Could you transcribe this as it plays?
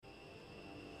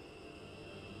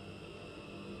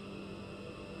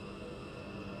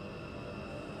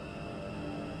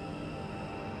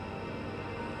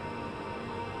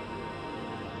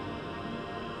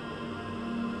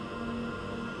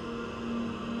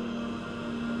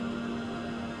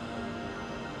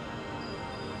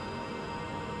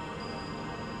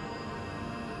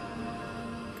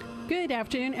Good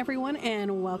afternoon, everyone,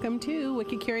 and welcome to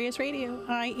Wicked Curious Radio.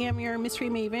 I am your mystery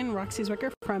maven, Roxy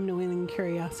Zwicker from New England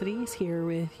Curiosities, here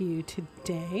with you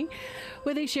today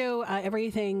with a show,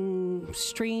 everything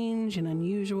strange and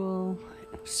unusual,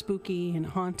 spooky and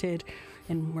haunted.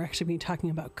 And we're actually going to be talking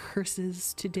about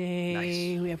curses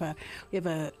today. Nice. We have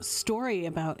a story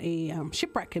about a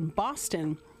shipwreck in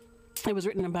Boston. It was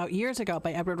written about years ago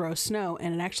by Edward Rowe Snow,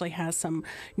 and it actually has some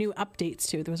new updates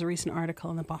to it. There was a recent article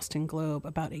in the Boston Globe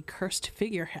about a cursed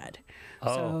figurehead.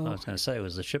 Oh, so, I was going to say,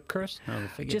 was the ship cursed? No, the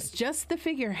figurehead. Just the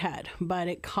figurehead, but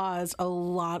it caused a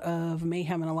lot of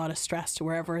mayhem and a lot of stress to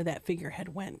wherever that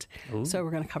figurehead went. Ooh. So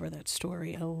we're going to cover that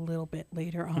story a little bit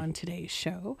later on today's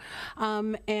show.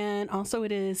 And also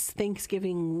it is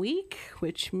Thanksgiving week,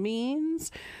 which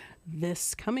means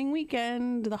this coming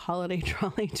weekend, the holiday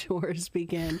trolley tours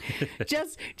begin.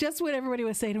 just what everybody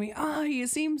was saying to me, oh, you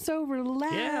seem so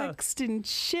relaxed and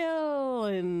chill.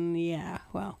 And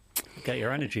well. Got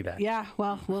your energy back. Yeah,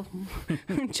 well, we'll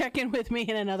check in with me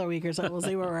in another week or so. We'll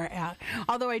see where we're at.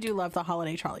 Although I do love the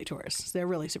holiday trolley tours. They're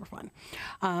really super fun.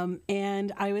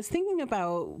 And I was thinking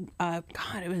about,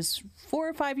 it was 4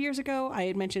 or 5 years ago, I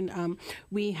had mentioned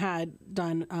we had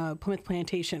done Plymouth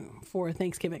Plantation for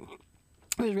Thanksgiving.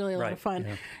 It was really a lot of fun.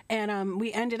 Yeah. And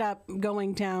we ended up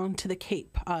going down to the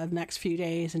Cape the next few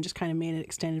days and just kind of made an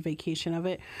extended vacation of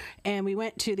it. And we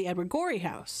went to the Edward Gorey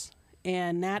house.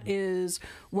 And that is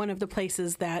one of the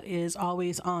places that is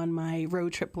always on my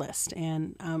road trip list.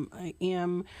 And I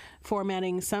am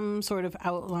formatting some sort of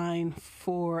outline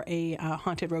for a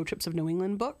Haunted Road Trips of New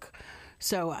England book.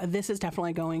 So this is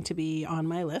definitely going to be on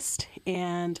my list.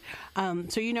 And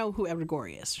so you know who Edward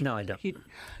Gorey is? No, I don't.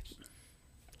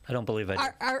 I don't believe I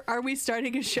do. Are we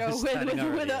starting a show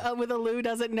with a Lou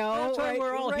doesn't know? That's why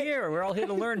we're all here. We're all here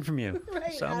to learn from you.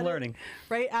 So I'm learning.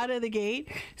 Right out of the gate.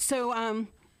 So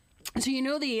you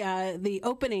know the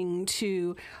opening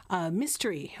to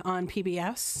Mystery on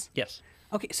PBS? Yes.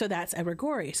 Okay, so that's Edward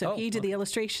Gorey. So he did the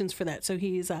illustrations for that. So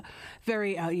he's a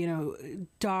very,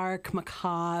 dark,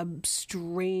 macabre,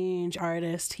 strange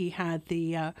artist. He had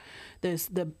the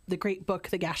great book,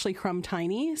 The Gashley Crumb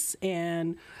Tinies,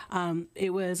 and it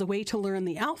was a way to learn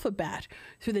the alphabet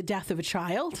through the death of a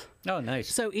child. Oh,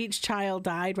 nice. So each child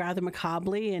died rather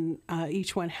macabrely, and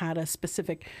each one had a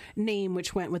specific name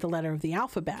which went with the letter of the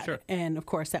alphabet. Sure. And, of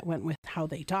course, that went with how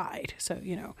they died. So,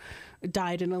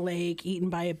 died in a lake, eaten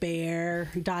by a bear,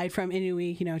 died from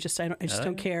Inui, I just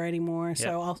don't care anymore. Yep.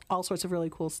 So all sorts of really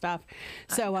cool stuff.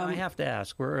 So I have to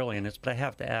ask, we're early in this, but I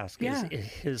have to ask,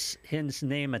 is his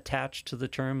name attached to the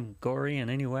term gory in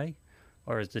any way?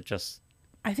 Or is it just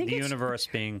the universe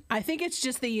being... I think it's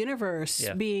just the universe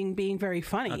being very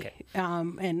funny.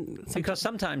 Okay. Because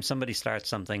sometimes somebody starts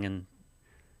something and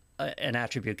an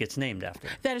attribute gets named after.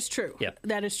 That is true. Yeah.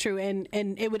 That is true. And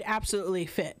it would absolutely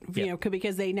fit,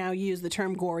 because they now use the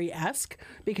term Gorey-esque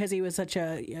because he was such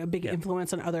a big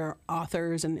influence on other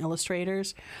authors and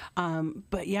illustrators.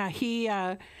 But yeah, he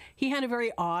had a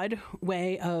very odd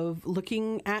way of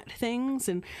looking at things,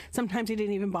 and sometimes he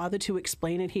didn't even bother to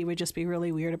explain it. He would just be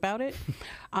really weird about it.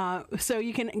 So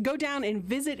you can go down and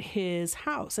visit his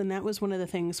house, and that was one of the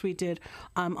things we did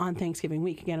on Thanksgiving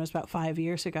week. Again, it was about 5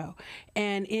 years ago.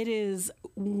 And it is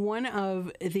one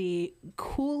of the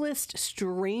coolest,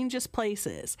 strangest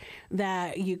places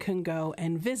that you can go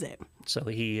and visit. So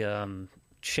he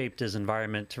shaped his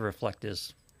environment to reflect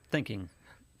his thinking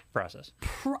process.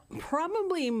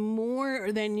 Probably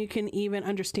more than you can even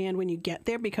understand when you get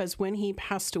there, because when he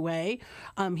passed away,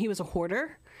 he was a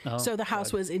hoarder. Oh, so the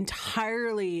house was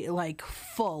entirely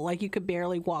full, you could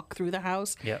barely walk through the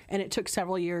house. Yep. And it took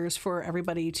several years for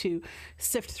everybody to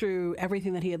sift through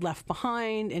everything that he had left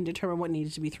behind and determine what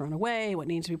needed to be thrown away, what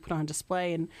needs to be put on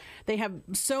display. And they have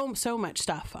so much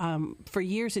stuff for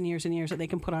years and years and years that they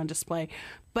can put on display.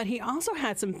 But he also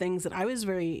had some things that I was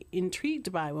very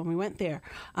intrigued by when we went there.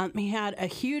 He had a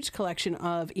huge collection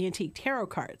of antique tarot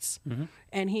cards. Mm-hmm.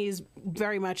 And he's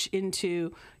very much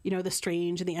into, the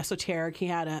strange and the esoteric. He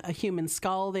had a human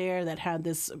skull there that had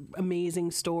this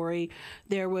amazing story.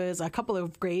 There was a couple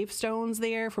of gravestones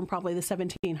there from probably the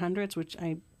 1700s, which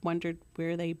I wondered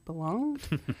where they belonged.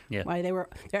 Yeah. Why they're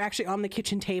actually on the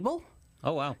kitchen table.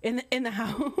 Oh, wow. In the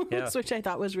house, which I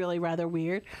thought was really rather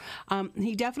weird.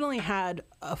 He definitely had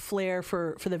a flair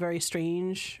for the very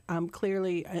strange,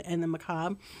 clearly, and the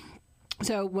macabre.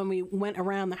 So when we went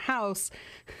around the house,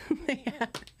 they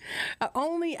had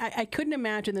I couldn't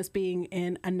imagine this being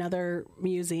in another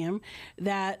museum,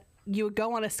 that you would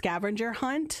go on a scavenger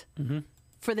hunt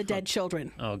for the dead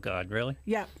children. Oh, God, really?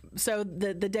 Yeah. So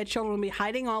the dead children would be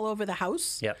hiding all over the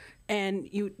house. Yep. And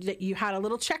you had a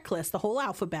little checklist, the whole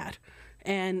alphabet.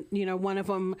 And, one of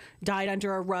them died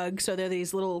under a rug, so there are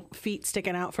these little feet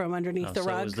sticking out from underneath the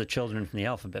rug. So it was the children from the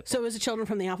alphabet book. So it was the children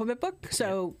from the alphabet book.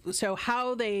 So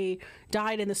how they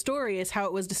died in the story is how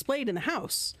it was displayed in the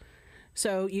house.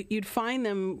 So you'd find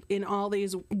them in all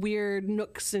these weird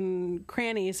nooks and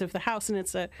crannies of the house, and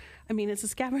it's a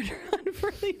scavenger hunt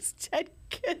for these dead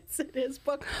kids in his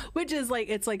book, which is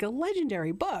it's like a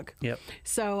legendary book. Yep.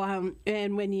 So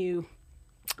and when you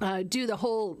do the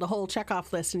whole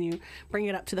checkoff list and you bring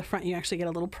it up to the front, you actually get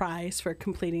a little prize for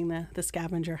completing the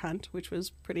scavenger hunt, which was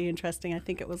pretty interesting. I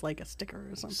think it was like a sticker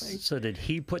or something. So did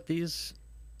he put these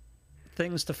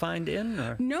things to find in?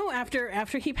 Or? No,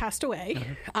 after he passed away,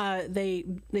 they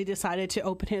decided to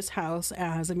open his house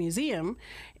as a museum,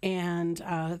 and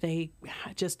they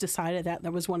just decided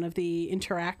that was one of the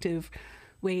interactive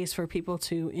ways for people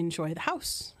to enjoy the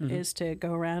house, is to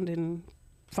go around and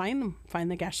find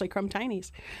the Gashley Crumb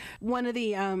Tinies. One of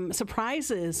the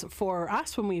surprises for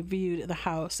us when we viewed the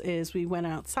house is we went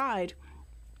outside,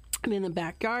 and in the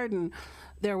back garden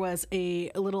there was a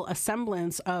little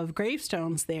semblance of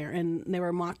gravestones there, and they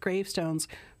were mock gravestones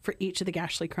for each of the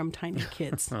Gashley Crumb Tiny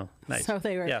kids. Oh, nice. So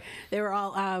they were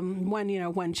all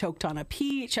one choked on a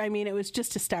peach. I mean, it was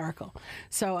just hysterical.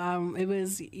 So it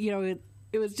was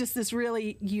it was just this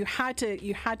really, you had to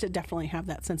definitely have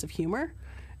that sense of humor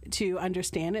to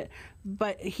understand it.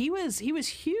 But he was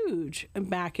huge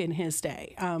back in his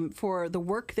day for the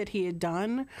work that he had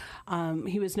done.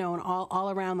 He was known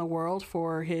all around the world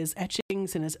for his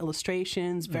etchings and his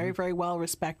illustrations. Very, very well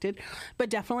respected, but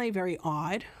definitely very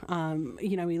odd.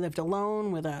 He lived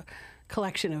alone with a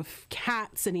collection of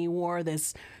cats, and he wore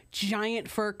this giant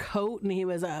fur coat, and he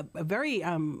was a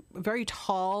very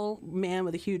tall man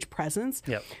with a huge presence.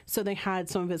 Yep. So they had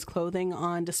some of his clothing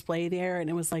on display there, and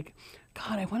it was like,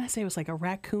 God, I want to say it was like a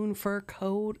raccoon fur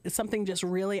coat. It's something just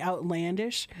really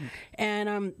outlandish.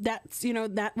 And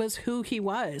that was who he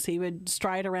was. He would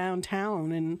stride around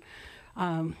town and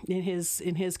in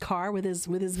his car with his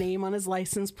name on his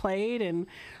license plate and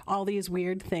all these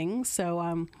weird things.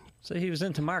 So he was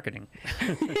into marketing.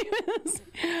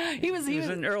 He was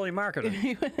an early marketer.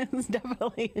 He was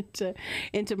definitely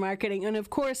into marketing. And of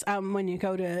course, when you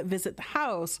go to visit the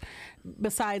house,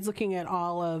 besides looking at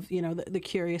all of the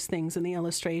curious things and the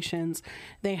illustrations,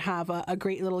 they have a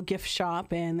great little gift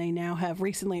shop, and they now have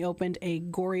recently opened a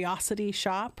Goriosity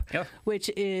shop, which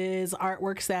is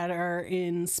artworks that are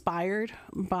inspired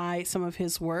by some of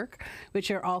his work,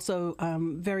 which are also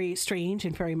very strange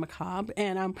and very macabre.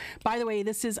 And by the way,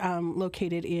 this is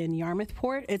located in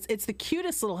Yarmouthport. It's the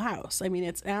cutest little house. I mean,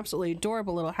 it's an absolutely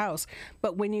adorable little house.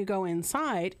 But when you go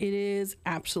inside, it is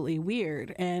absolutely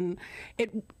weird. And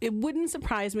it wouldn't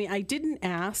surprise me. I didn't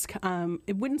ask.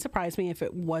 It wouldn't surprise me if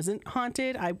it wasn't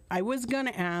haunted. I was going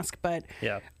to ask, but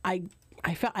I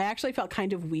actually felt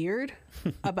kind of weird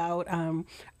about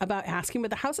asking.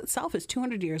 But the house itself is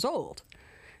 200 years old.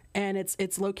 And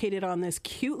it's located on this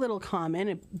cute little common.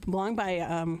 It belonged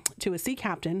to a sea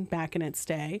captain back in its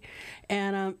day.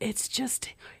 And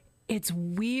it's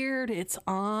weird, it's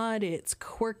odd, it's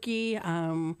quirky,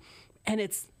 and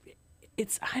it's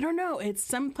I don't know, it's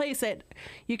someplace that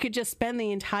you could just spend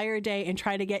the entire day and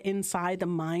try to get inside the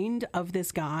mind of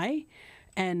this guy.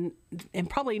 And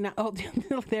probably not. Oh,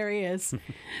 there he is.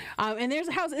 And there's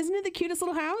a house. Isn't it the cutest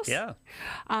little house? Yeah.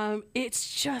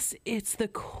 It's the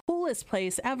coolest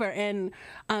place ever. And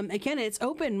again, it's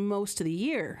open most of the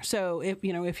year. So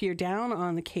if you're down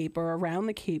on the Cape or around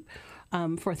the Cape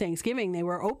for Thanksgiving, they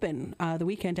were open the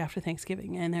weekend after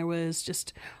Thanksgiving, and there was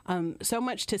just so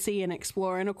much to see and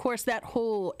explore. And of course, that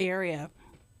whole area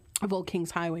of Old Kings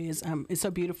Highway is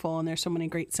so beautiful, and there's so many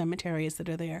great cemeteries that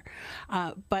are there.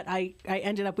 But I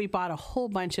ended up, we bought a whole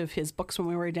bunch of his books when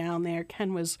we were down there.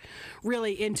 Ken was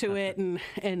really into it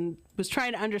and was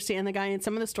trying to understand the guy. And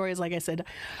some of the stories, like I said,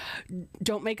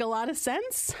 don't make a lot of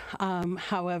sense.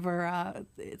 However,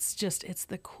 it's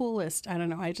the coolest. I don't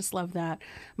know. I just love that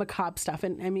macabre stuff.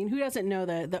 And I mean, who doesn't know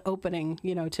the opening,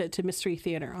 to Mystery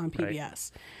Theater on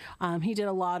PBS? Right. He did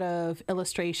a lot of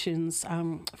illustrations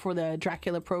for the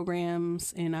Dracula programs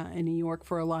in New York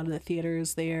for a lot of the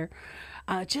theaters there.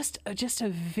 Just a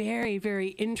very, very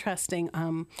interesting,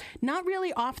 not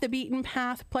really off the beaten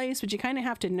path place, but you kind of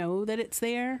have to know that it's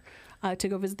there to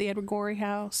go visit the Edward Gorey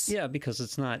house. Yeah, because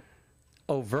it's not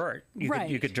overt.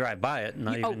 You could drive by it and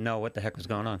not even know what the heck was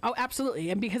going on. Oh, absolutely.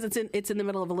 And because it's in the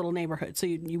middle of a little neighborhood, so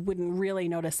you wouldn't really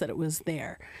notice that it was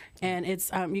there. And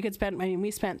it's you could spend. I mean, we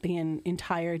spent the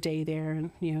entire day there,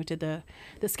 and did the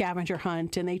scavenger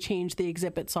hunt, and they changed the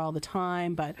exhibits all the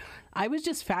time. But I was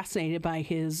just fascinated by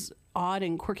his odd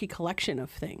and quirky collection of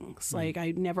things. Like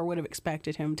I never would have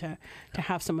expected him to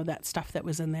have some of that stuff that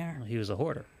was in there. Well, he was a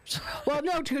hoarder. Well,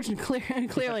 no,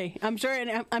 clearly, I'm sure,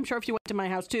 and I'm sure if you went to my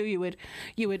house too, you would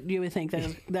think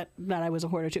that I was a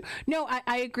hoarder too. No,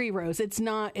 I agree, Rose. It's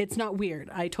not weird.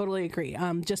 I totally agree.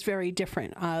 Just very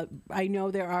different. I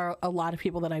know there are a lot of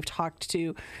people that I've talked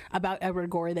to about Edward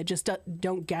Gorey that just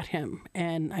don't get him,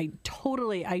 and I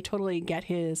totally get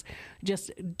his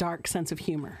just dark sense of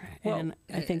humor, and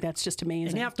I think that's just amazing.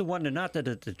 And you have to wonder, not that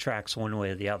it detracts one way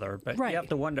or the other, but you have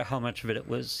to wonder how much of it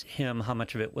was him, how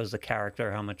much of it was the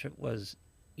character, how much it was,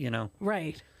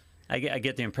 Right. I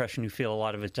get the impression you feel a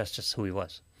lot of it that's just who he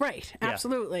was. Right,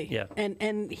 absolutely. Yeah.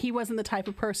 And he wasn't the type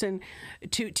of person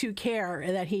to care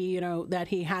that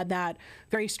he had that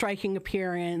very striking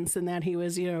appearance and that he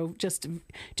was, just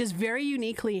very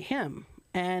uniquely him.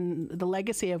 And the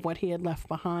legacy of what he had left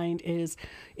behind is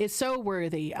so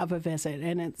worthy of a visit,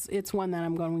 and it's one that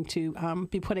I'm going to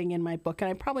be putting in my book.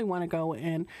 And I probably want to go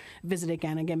and visit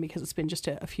again because it's been just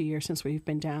a few years since we've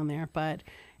been down there. But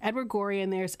Edward Gorey,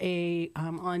 and there's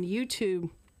on YouTube.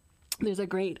 There's a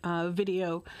great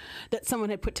video that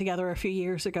someone had put together a few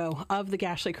years ago of the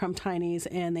Gashley Crumb Tinies,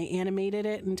 and they animated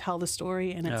it and tell the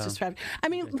story, and it's just fabulous. I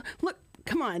mean, look.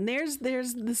 Come on, there's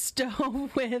the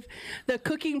stove with the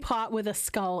cooking pot with a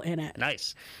skull in it.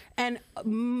 Nice. And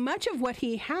much of what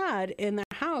he had in the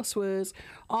house was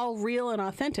all real and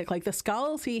authentic. Like the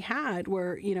skulls he had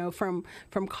were, from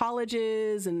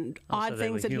colleges and odd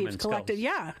things that he had collected.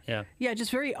 Skulls. Yeah,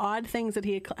 just very odd things that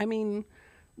he had. I mean,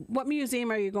 what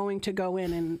museum are you going to go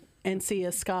in and see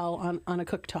a skull on a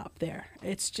cooktop there?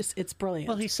 It's brilliant.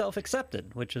 Well, he's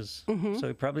self-accepted, which is, so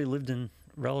he probably lived in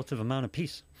relative amount of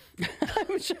peace.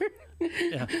 I'm sure.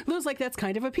 Yeah. Lou's like, that's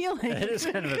kind of appealing. It is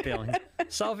kind of appealing.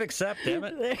 Self-accept, damn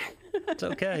it. It's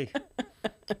okay.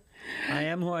 I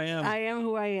am who I am. I am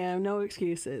who I am. No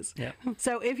excuses. Yeah.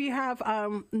 So if you have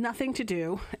nothing to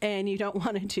do and you don't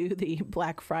want to do the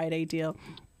Black Friday deal,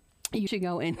 you should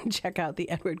go and check out the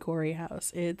Edward Gorey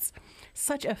house. It's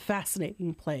such a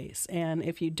fascinating place. And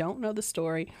if you don't know the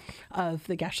story of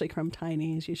the Gashley Crumb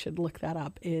Tinies, you should look that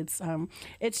up. It's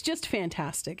just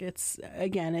fantastic. It's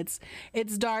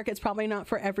dark. It's probably not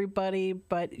for everybody,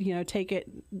 but take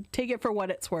it for what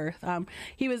it's worth.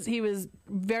 He was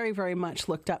very, very much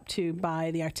looked up to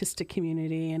by the artistic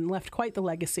community and left quite the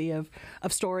legacy of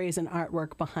stories and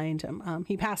artwork behind him.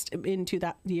 He passed into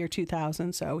that year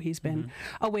 2000, so he's been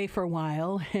away for a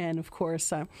while, and of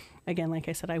course, again, like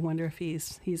I said, I wonder if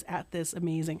he's at this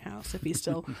amazing house, if he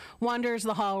still wanders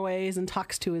the hallways and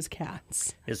talks to his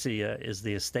cats. Is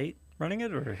the estate running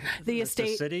it, or the estate?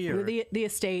 The city, or? The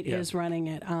estate is running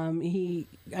it. He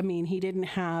didn't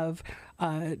have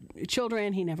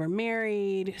children. He never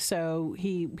married, so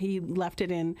he left it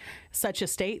in such a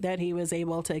state that he was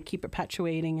able to keep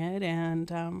perpetuating it,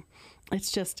 and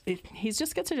he's just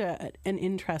got such an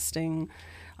interesting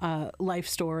life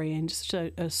story, and just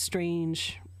a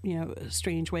strange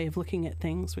way of looking at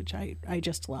things, which I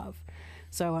just love.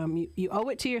 So you owe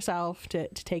it to yourself to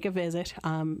take a visit.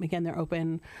 Again, they're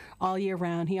open all year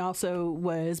round. He also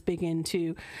was big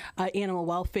into animal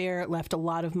welfare, left a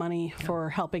lot of money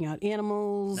for helping out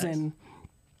animals. Nice. And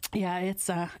yeah,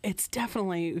 it's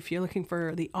definitely, if you're looking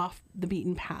for the off the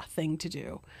beaten path thing to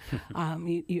do,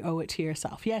 you owe it to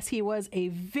yourself. Yes, he was a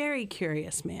very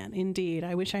curious man, indeed.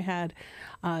 I wish I had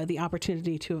the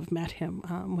opportunity to have met him.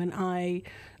 When I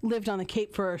lived on the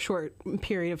Cape for a short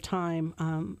period of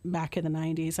time back in the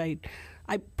 90s,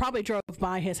 I probably drove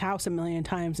by his house a million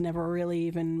times, never really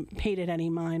even paid it any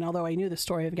mind. Although I knew the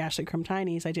story of Gashley Crumb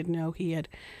Tinies, I didn't know he had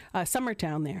summered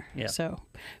down there. Yeah. So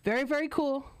very, very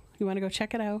cool. You want to go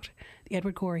check it out, the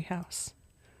Edward Gorey house.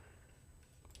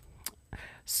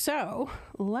 So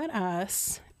let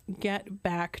us get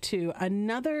back to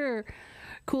another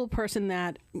cool person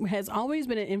that has always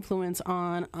been an influence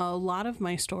on a lot of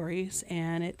my stories,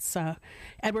 and it's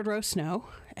Edward Rowe Snow.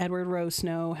 Edward Rowe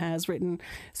Snow has written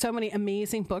so many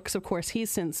amazing books. Of course, he's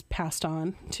since passed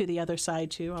on to the other side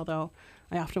too, although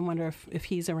I often wonder if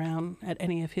he's around at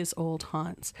any of his old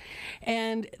haunts.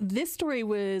 And this story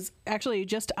was actually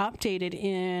just updated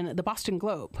in the Boston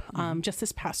Globe just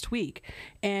this past week.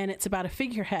 And it's about a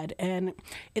figurehead. And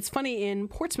it's funny, in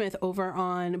Portsmouth over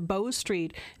on Bow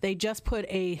Street, they just put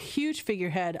a huge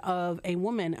figurehead of a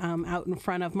woman out in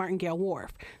front of Martingale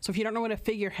Wharf. So if you don't know what a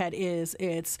figurehead is,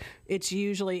 it's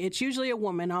usually a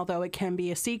woman, although it can be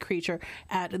a sea creature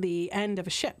at the end of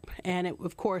a ship. And it,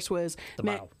 of course, was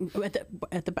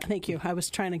thank you. I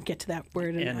was trying to get to that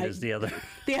word. And is the other.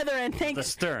 The other end. Thanks. The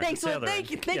stern. Thanks, Lou.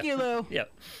 Thank you, Lou.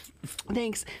 Yep.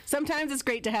 Thanks. Sometimes it's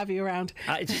great to have you around.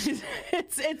 It's very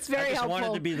helpful. I just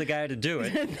wanted to be the guy to do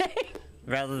it.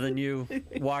 rather than you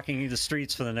walking the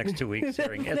streets for the next 2 weeks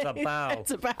hearing, it's a bow.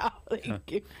 It's a bow.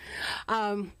 Thank you.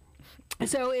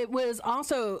 So it was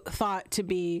also thought to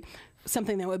be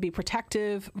something that would be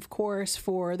protective, of course,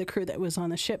 for the crew that was on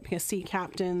the ship, because sea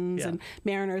captains and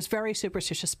mariners, very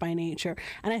superstitious by nature.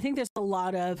 And I think there's a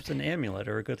lot of... It's an amulet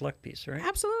or a good luck piece, right?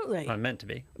 Absolutely. Meant to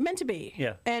be. Meant to be.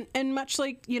 Yeah. And much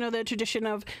like, the tradition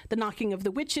of the knocking of the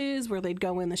witches, where they'd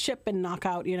go in the ship and knock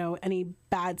out, any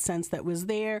bad sense that was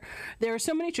there. There are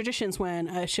so many traditions when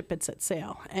a ship had set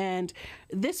sail. And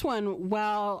this one,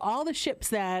 while all the ships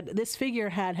that this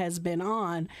figurehead has been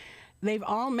on, they've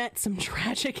all met some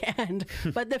tragic end,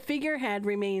 but the figurehead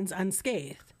remains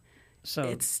unscathed.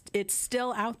 So it's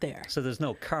still out there. So there's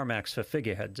no CarMax for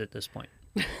figureheads at this point.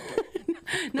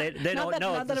 They don't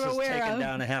know if this has taken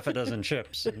down a half a dozen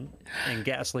ships in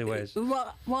ghastly ways.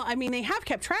 Well, I mean, they have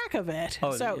kept track of it.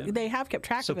 They have kept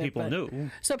track of it. So people knew.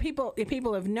 So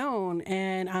people have known,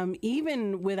 and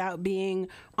even without being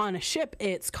on a ship,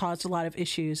 it's caused a lot of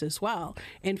issues as well.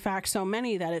 In fact, so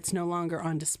many that it's no longer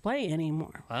on display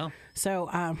anymore. Wow. So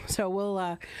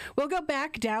we'll go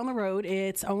back down the road.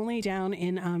 It's only down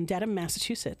in Dedham,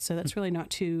 Massachusetts, so that's really not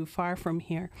too far from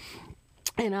here.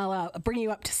 And I'll bring you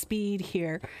up to speed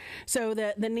here. So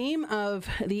the name of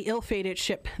the ill-fated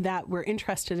ship that we're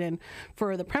interested in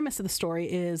for the premise of the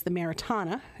story is the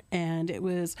Maritana, and it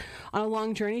was on a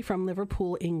long journey from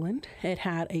Liverpool, England. It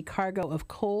had a cargo of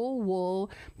coal, wool,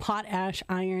 potash,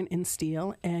 iron, and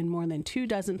steel, and more than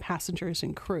 24 passengers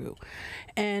and crew.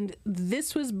 And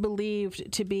this was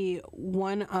believed to be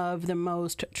one of the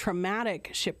most traumatic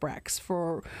shipwrecks.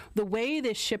 For the way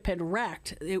this ship had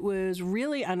wrecked, it was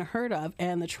really unheard of.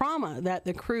 And the trauma that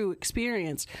the crew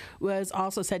experienced was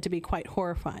also said to be quite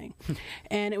horrifying.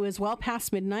 And it was well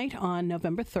past midnight on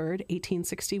November 3rd,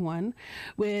 1861,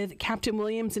 with Captain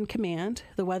Williams in command.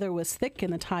 The weather was thick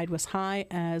and the tide was high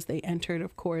as they entered,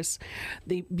 of course,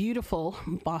 the beautiful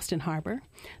Boston Harbor.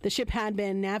 The ship had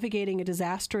been navigating a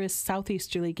disastrous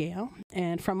southeasterly gale,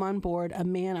 and from on board, a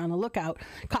man on a lookout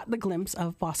caught the glimpse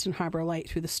of Boston Harbor light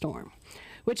through the storm,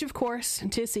 which, of course,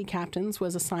 to sea captains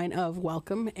was a sign of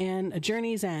welcome and a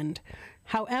journey's end.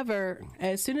 However,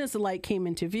 as soon as the light came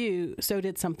into view, so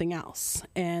did something else,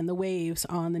 and the waves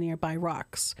on the nearby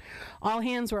rocks. All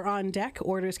hands were on deck.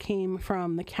 Orders came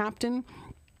from the captain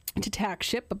to tack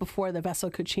ship, but before the vessel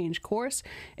could change course,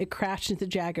 it crashed into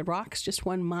jagged rocks just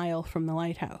 1 mile from the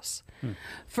lighthouse.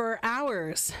 For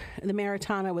hours, the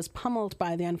Maritana was pummeled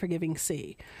by the unforgiving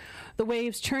sea. The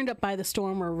waves churned up by the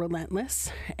storm were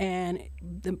relentless, and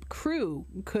the crew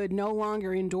could no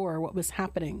longer endure what was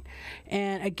happening.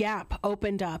 And a gap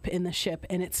opened up in the ship,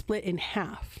 and it split in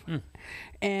half.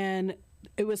 And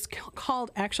it was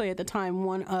called, actually at the time,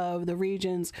 one of the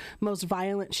region's most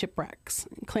violent shipwrecks.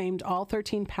 It claimed all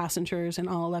 13 passengers and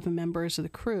all 11 members of the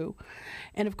crew.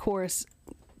 And of course,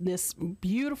 this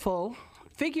beautiful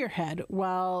figurehead,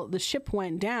 while the ship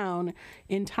went down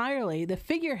entirely, the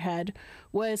figurehead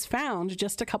was found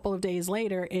just a couple of days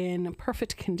later in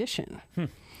perfect condition.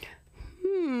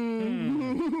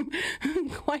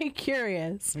 Quite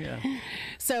curious. Yeah.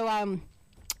 So,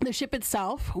 the ship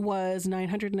itself was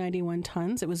 991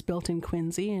 tons. It was built in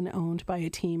Quincy and owned by a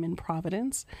team in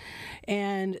Providence.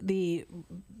 And the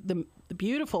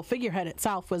beautiful figurehead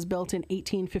itself was built in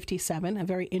 1857, a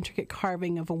very intricate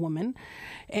carving of a woman.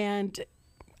 And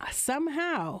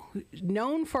somehow,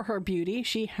 known for her beauty,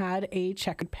 she had a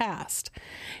checkered past.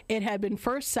 It had been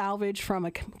first salvaged from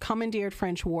a commandeered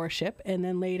French warship, and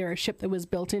then later a ship that was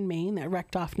built in Maine that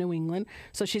wrecked off New England.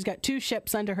 So she's got 2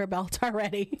 ships under her belt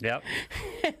already. Yep.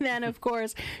 And then, of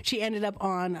course, she ended up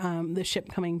on the ship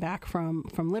coming back from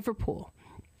Liverpool.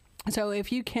 So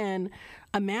if you can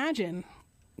imagine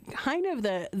kind of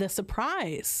the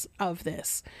surprise of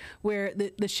this, where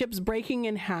the ship's breaking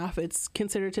in half, it's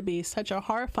considered to be such a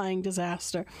horrifying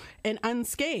disaster, and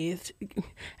unscathed.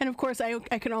 And of course, I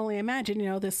can only imagine,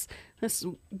 this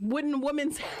wooden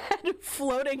woman's head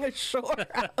floating ashore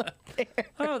out there.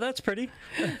 Oh, that's pretty.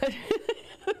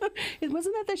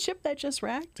 Wasn't that the ship that just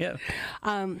wrecked? Yeah.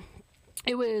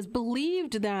 It was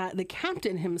believed that the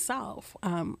captain himself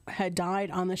had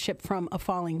died on the ship from a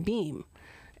falling beam.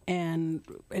 And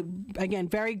again,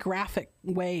 very graphic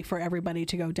way for everybody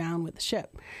to go down with the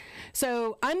ship.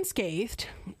 So unscathed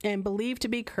and believed to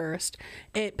be cursed,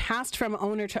 it passed from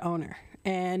owner to owner,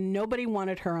 and nobody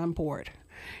wanted her on board.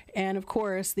 And of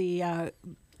course, the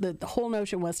whole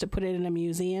notion was to put it in a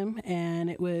museum, and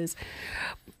it was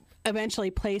eventually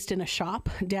placed in a shop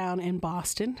down in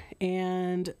Boston,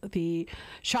 and the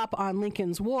shop on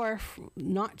Lincoln's Wharf,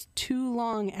 not too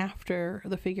long after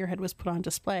the figurehead was put on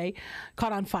display,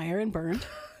 caught on fire and burned.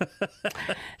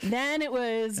 Then it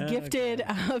was gifted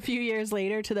a few years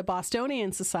later to the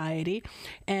Bostonian Society,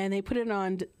 and they put it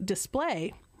on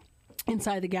display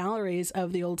inside the galleries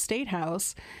of the old State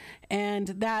House, and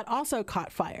that also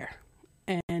caught fire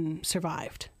and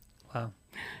survived. Wow.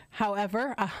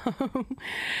 However,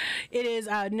 it is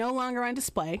no longer on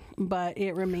display, but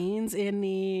it remains in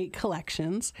the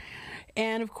collections.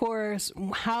 And of course,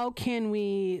 how can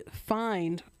we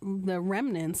find the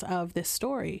remnants of this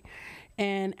story?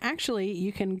 And actually,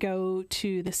 you can go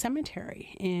to the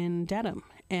cemetery in Dedham,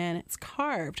 and it's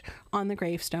carved on the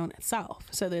gravestone itself.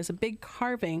 So there's a big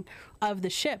carving of the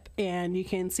ship, and you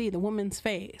can see the woman's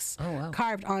face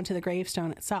carved onto the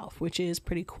gravestone itself, which is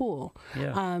pretty cool.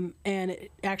 Yeah. And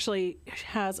it actually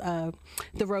has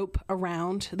the rope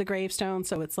around the gravestone,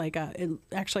 so it's like it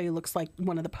actually looks like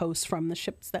one of the posts from the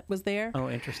ships that was there. Oh,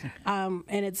 interesting. And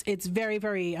it's very,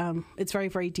 very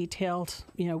very detailed.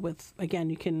 You know, with,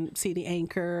 again, you can see the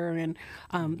anchor and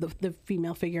the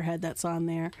female figurehead that's on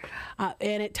there,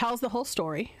 and it tells the whole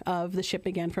story of the ship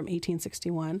again from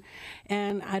 1861.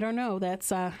 And I don't know,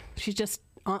 that's she's just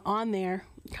on there,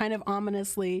 kind of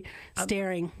ominously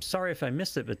staring. Sorry if I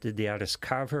missed it, but did the artist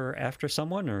carve her after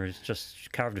someone, or is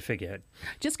just carved a figurehead?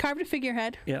 Just carved a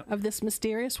figurehead of this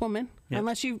mysterious woman. Yep.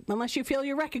 Unless you feel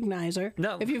you recognize her.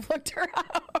 No. If you've looked her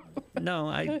up. No,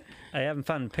 I haven't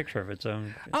found a picture of it. So.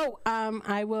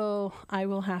 I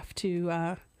will have to.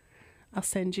 I'll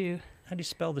send you. How do you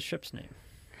spell the ship's name?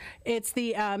 It's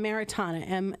the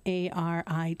Maritana,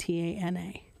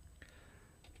 Maritana.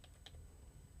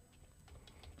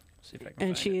 See if I can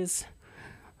and she's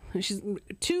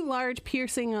two large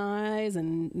piercing eyes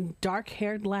and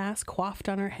dark-haired lass coiffed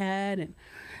on her head and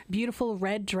beautiful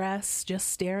red dress just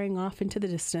staring off into the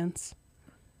distance.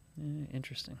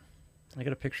 Interesting. I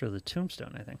got a picture of the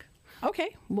tombstone, I think.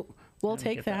 Okay, we'll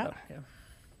take that. Yeah.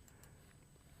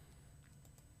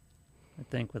 I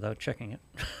think, without checking it.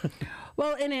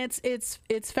 Well, and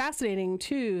it's fascinating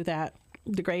too that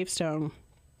the gravestone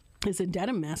is in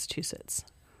Dedham, Massachusetts,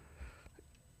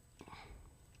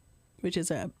 which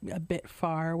is a bit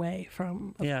far away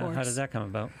from. Of course. How did that come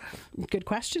about? Good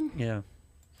question. Yeah.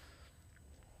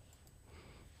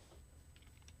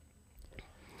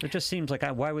 It just seems like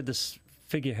why would this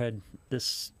figurehead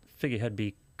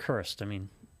be cursed? I mean,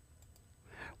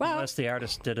 unless the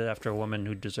artist did it after a woman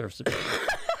who deserves to be.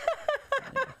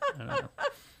 I don't know.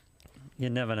 You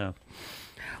never know.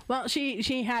 Well,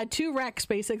 she had 2 wrecks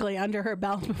basically under her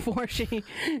belt before she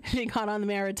got on the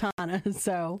Maritana.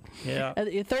 So,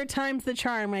 third time's the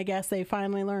charm, I guess. They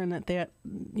finally learned that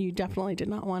you definitely did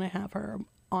not want to have her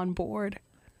on board.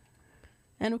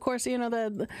 And of course, you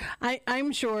know,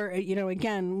 I'm sure, you know,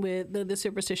 again, with the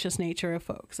superstitious nature of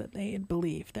folks, that they had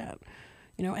believed that,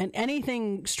 you know, and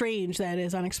anything strange that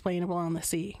is unexplainable on the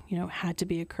sea, you know, had to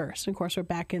be a curse. And of course, we're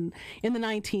back in the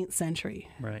 19th century.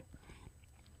 Right.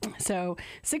 So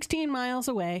 16 miles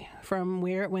away from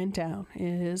where it went down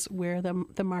is where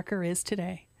the marker is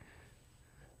today.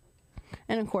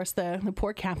 And of course, the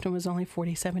poor captain was only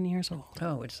 47 years old.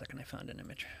 Oh, wait a second. I found an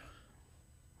image,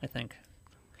 I think.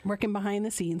 Working behind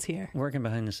the scenes here. Working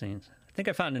behind the scenes. I think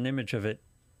I found an image of it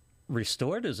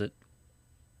restored, is it?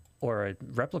 Or a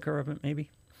replica of it, maybe?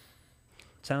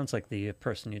 Sounds like the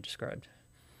person you described.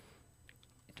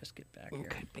 Just get back here.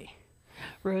 Could be.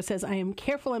 Rose says, I am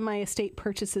careful in my estate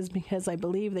purchases because I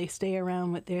believe they stay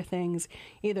around with their things,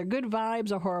 either good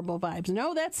vibes or horrible vibes.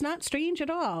 No, that's not strange at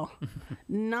all.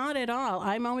 Not at all.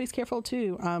 I'm always careful,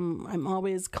 too. I'm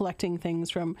always collecting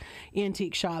things from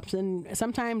antique shops, and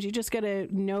sometimes you just got to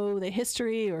know the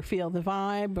history or feel the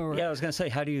vibe. Or yeah, I was going to say,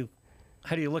 how do you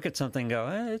look at something and go,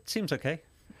 it seems okay?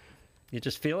 You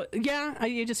just feel it? Yeah,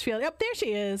 you just feel it. Yep, there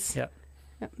she is. Yep.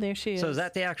 Yep, there she is. So is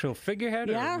that the actual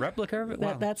figurehead or a replica of it?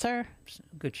 Wow. That's her.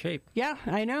 Good shape. Yeah,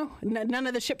 I know. None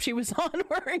of the ships she was on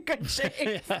were in good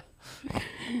shape.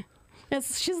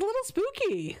 She's a little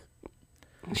spooky.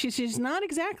 She's not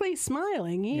exactly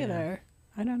smiling either.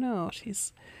 Yeah. I don't know.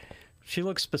 She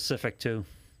looks specific too.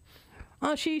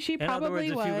 Oh, she probably was. In other words,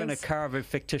 if you're going to carve a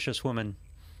fictitious woman,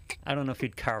 I don't know if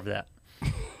you'd carve that.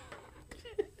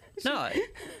 No.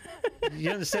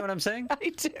 You understand what I'm saying?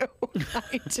 I do.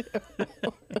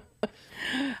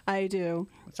 I do.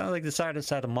 It sounds like the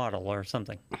artist had a model or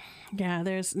something. Yeah,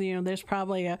 there's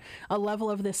probably a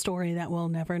level of this story that we'll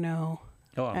never know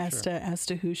as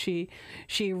to who she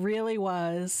really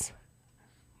was.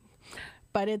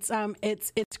 But it's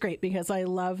great because I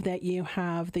love that you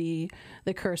have the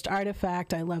cursed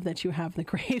artifact. I love that you have the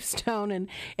gravestone, and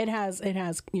it has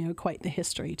quite the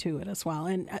history to it as well.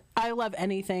 And I love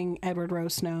anything Edward Rowe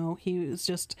Snow. He was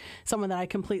just someone that I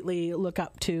completely look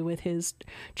up to with his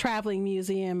traveling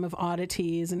museum of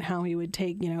oddities and how he would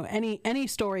take any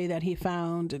story that he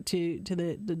found to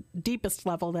the deepest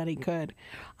level that he could.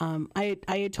 I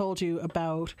had told you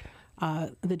about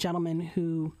the gentleman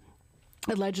who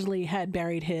allegedly had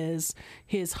buried his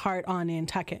heart on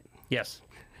Nantucket. Yes.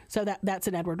 So that's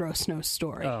an Edward Rowe Snow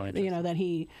story. Oh, interesting. That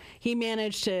he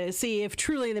managed to see if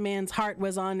truly the man's heart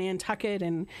was on Nantucket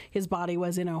and his body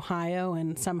was in Ohio,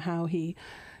 and somehow he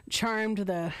charmed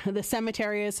the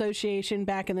Cemetery Association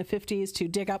back in the 50s to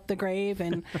dig up the grave,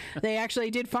 and they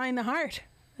actually did find the heart.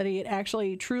 That he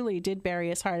actually truly did bury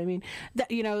his heart. I mean,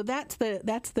 that's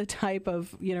the type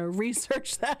of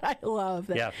research that I love.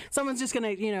 That someone's just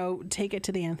going to take it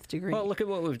to the nth degree. Well, look at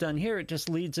what we've done here. It just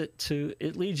leads you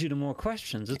to more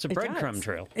questions. It's a breadcrumb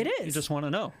trail. It is. You just want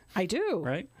to know. I do.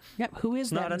 Right? Yep. Who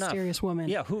is that mysterious woman?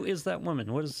 Yeah. Who is that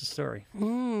woman? What is the story?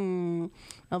 Well,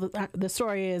 the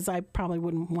story is I probably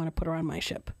wouldn't want to put her on my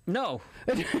ship. No.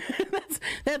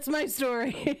 that's my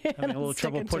story. Having a little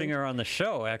trouble putting her on the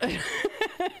show, actually.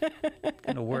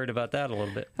 Kind of worried about that a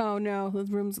little bit. Oh no,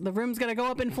 the room's gonna go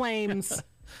up in flames.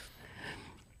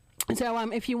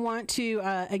 So if you want to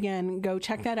again go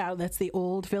check that out, that's the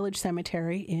Old Village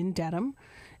Cemetery in Dedham,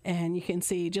 and you can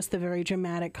see just the very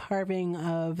dramatic carving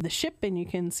of the ship, and you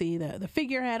can see the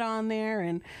figurehead on there,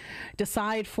 and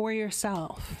decide for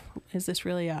yourself: is this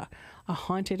really a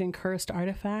haunted and cursed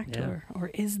artifact,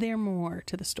 or is there more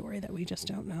to the story that we just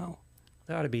don't know?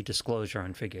 There ought to be disclosure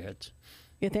on figureheads.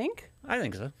 You think? I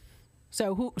think so.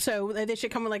 So they should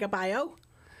come with like a bio?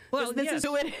 Well, this is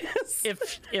who it is.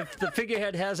 If the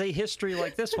figurehead has a history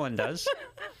like this one does.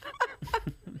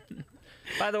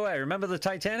 By the way, remember the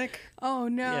Titanic? Oh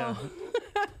no.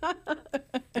 Yeah.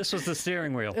 This was the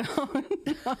steering wheel. Oh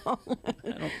no.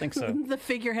 I don't think so. The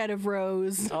figurehead of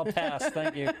Rose. I'll pass,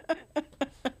 thank you.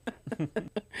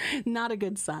 Not a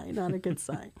good sign. Not a good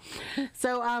sign.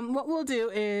 So what we'll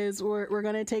do is we're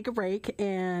going to take a break,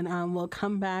 and we'll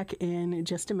come back in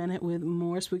just a minute with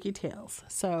more spooky tales.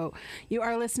 So you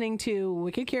are listening to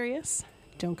Wicked Curious.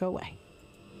 Don't go away.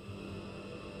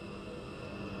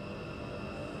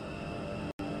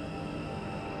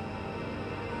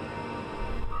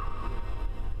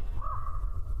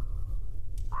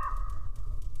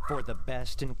 For the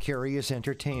best in curious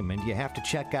entertainment, you have to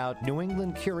check out New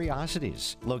England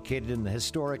Curiosities, located in the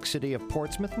historic city of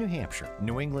Portsmouth, New Hampshire.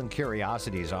 New England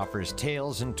Curiosities offers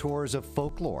tales and tours of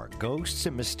folklore, ghosts,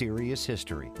 and mysterious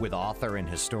history, with author and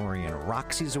historian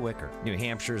Roxy Zwicker, New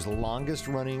Hampshire's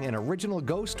longest-running and original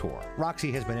ghost tour. Roxy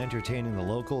has been entertaining the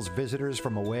locals, visitors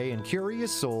from away, and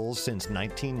curious souls since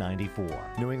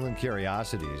 1994. New England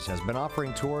Curiosities has been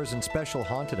offering tours and special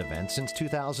haunted events since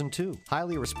 2002.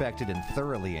 Highly respected and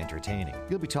thoroughly entertaining.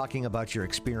 You'll be talking about your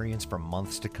experience for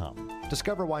months to come.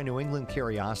 Discover why New England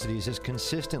Curiosities is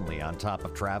consistently on top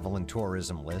of travel and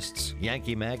tourism lists.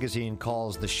 Yankee Magazine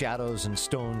calls the Shadows and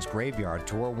Stones Graveyard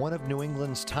Tour one of New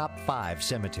England's top 5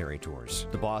 cemetery tours.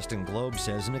 The Boston Globe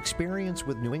says an experience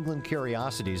with New England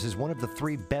Curiosities is one of the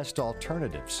 3 best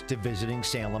alternatives to visiting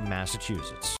Salem,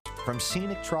 Massachusetts. From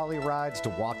scenic trolley rides to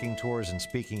walking tours and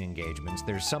speaking engagements,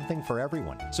 there's something for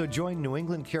everyone. So join New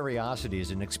England Curiosities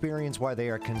and experience why they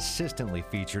are consistently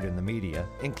featured in the media,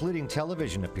 including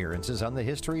television appearances on the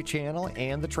History Channel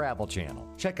and the Travel Channel.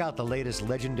 Check out the latest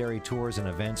legendary tours and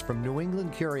events from New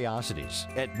England Curiosities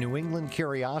at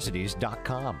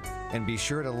newenglandcuriosities.com. And be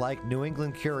sure to like New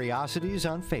England Curiosities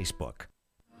on Facebook.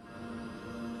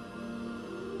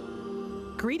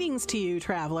 Greetings to you,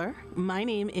 traveler. My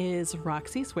name is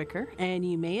Roxy Zwicker, and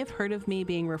you may have heard of me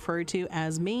being referred to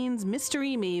as Maine's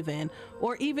Mystery Maven,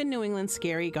 or even New England's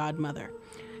Scary Godmother.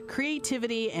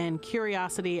 Creativity and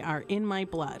curiosity are in my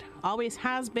blood, always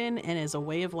has been and is a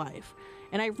way of life,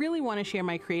 and I really want to share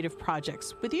my creative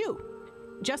projects with you.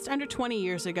 Just under 20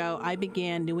 years ago, I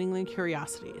began New England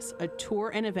Curiosities, a tour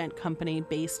and event company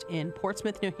based in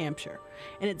Portsmouth, New Hampshire,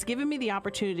 and it's given me the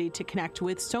opportunity to connect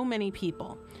with so many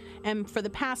people. And for the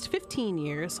past 15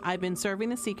 years, I've been serving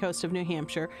the seacoast of New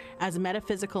Hampshire as a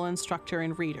metaphysical instructor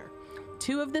and reader.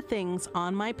 2 of the things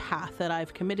on my path that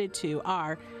I've committed to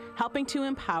are helping to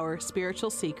empower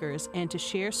spiritual seekers and to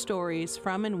share stories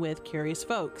from and with curious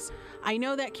folks. I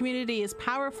know that community is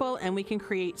powerful and we can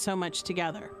create so much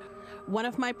together. One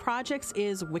of my projects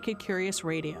is Wicked Curious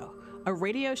Radio, a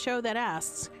radio show that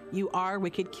asks, "You are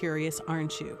wicked curious,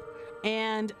 aren't you?"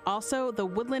 and also The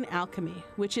Woodland Alchemy,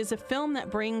 which is a film that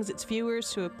brings its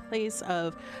viewers to a place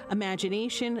of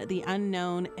imagination, the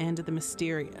unknown, and the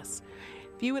mysterious.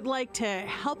 If you would like to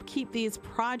help keep these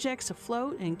projects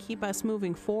afloat and keep us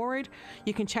moving forward,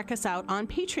 you can check us out on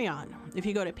Patreon. If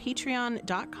you go to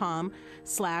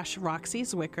patreon.com/Roxy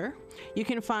Zwicker, you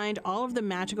can find all of the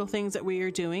magical things that we are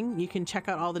doing. You can check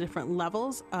out all the different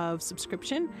levels of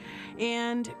subscription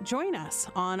and join us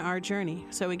on our journey.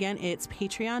 So again, it's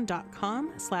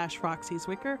patreon.com/Roxy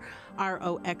Zwicker,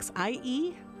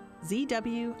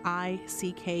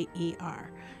 ROXIEZWICKER.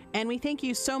 And we thank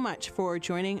you so much for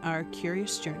joining our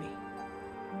curious journey.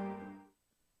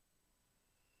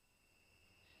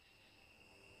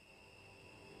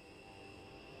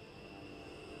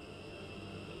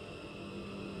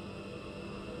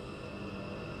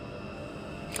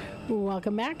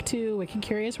 Welcome back to Wicked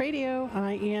Curious Radio.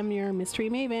 I am your mystery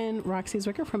maven, Roxy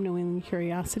Zwicker from New England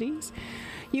Curiosities.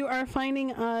 You are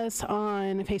finding us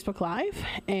on Facebook Live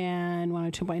and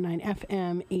 102.9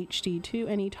 FM HD2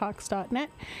 NETalks.net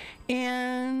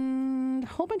and a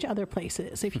whole bunch of other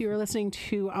places. If you are listening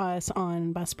to us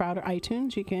on Buzzsprout or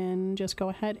iTunes, you can just go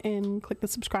ahead and click the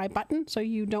subscribe button so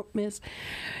you don't miss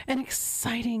an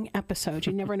exciting episode.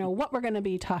 You never know what we're going to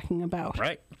be talking about.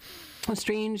 Right.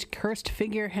 Strange, cursed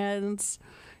figureheads,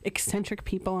 eccentric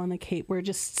people on the Cape. We're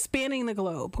just spanning the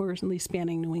globe, or at least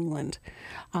spanning New England.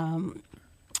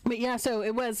 But yeah, so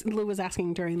it was, Lou was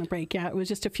asking during the break, it was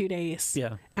just a few days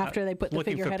after they put the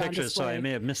figurehead on display. So I may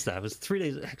have missed that. It was 3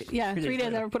 days. Yeah, 3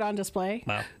 days ever put on display.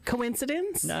 Wow.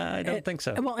 Coincidence? No, I don't think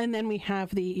so. Well, and then we have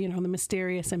the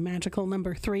mysterious and magical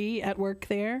number 3 at work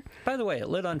there. By the way, it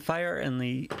lit on fire and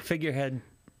the figurehead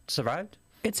survived?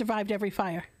 It survived every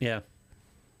fire. Yeah.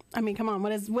 I mean, come on,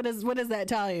 what does that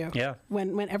tell you? Yeah.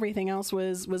 When everything else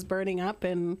was burning up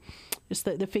and just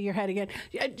the figurehead again.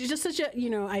 Just such a,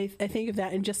 I think of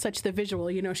that and just such the visual.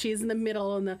 She's in the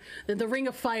middle and the ring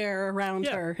of fire around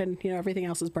her and, everything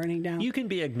else is burning down. You can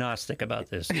be agnostic about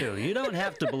this, too. You don't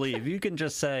have to believe. You can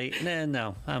just say,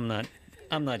 no, I'm not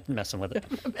messing with it.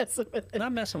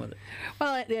 Not messing with it.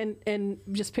 Well, and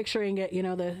just picturing it,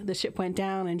 the ship went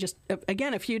down and just,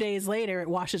 again, a few days later, it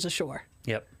washes ashore.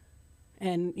 Yep.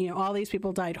 And, all these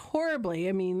people died horribly.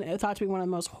 I mean, thought to be one of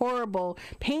the most horrible,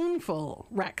 painful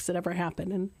wrecks that ever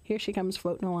happened. And here she comes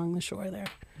floating along the shore there.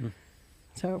 Mm.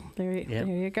 So there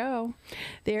you go.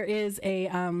 There is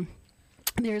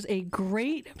there's a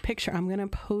great picture. I'm going to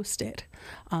post it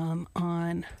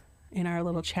in our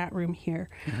little chat room here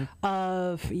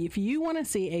of, if you want to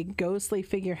see a ghostly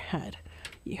figurehead,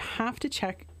 you have to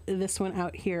check this one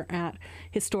out here at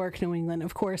Historic New England.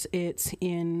 Of course, it's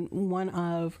in one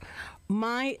of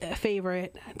my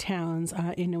favorite towns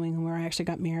in New England, where I actually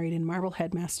got married, in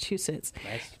Marblehead, Massachusetts.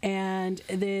 Nice. And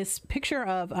this picture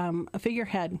of a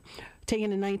figurehead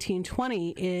taken in 1920,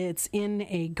 it's in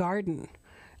a garden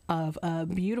of a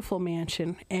beautiful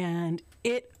mansion, and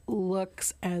it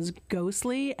looks as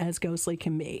ghostly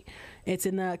can be. It's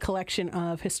in the collection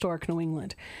of Historic New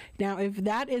England. Now, if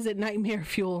that isn't nightmare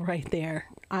fuel right there,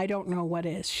 I don't know what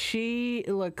is. She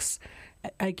looks,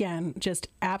 again, just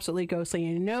absolutely ghostly.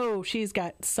 And she's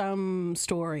got some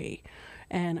story.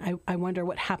 And I wonder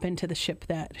what happened to the ship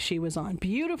that she was on.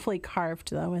 Beautifully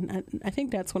carved, though, and I think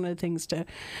that's one of the things to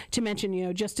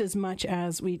mention. Just as much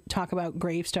as we talk about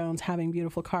gravestones having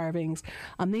beautiful carvings,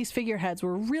 these figureheads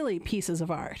were really pieces of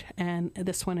art. And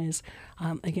this one is,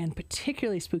 again,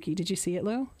 particularly spooky. Did you see it,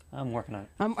 Lou? I'm working on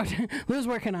it. Lou's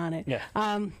working on it. Yeah.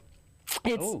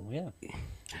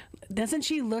 Doesn't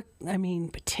she look,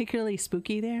 particularly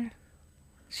spooky there?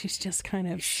 She's just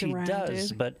kind of surrounded. She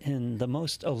does, but in the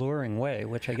most alluring way,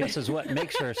 which I guess is what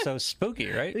makes her so spooky,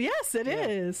 right? Yes, it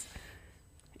is.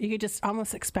 You could just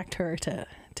almost expect her to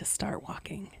start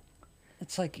walking.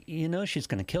 It's like, she's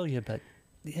going to kill you, but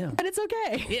yeah. But it's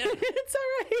okay. Yeah. It's all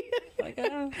right. It's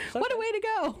okay. What a way to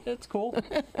go. It's cool.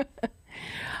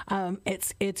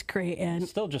 It's great, and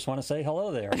still just want to say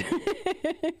hello there.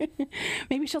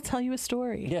 Maybe she'll tell you a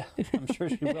story. Yeah, I'm sure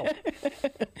she will.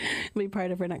 It'll be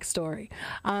part of her next story.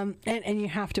 And you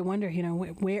have to wonder,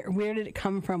 where did it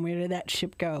come from? Where did that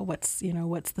ship go? What's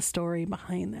the story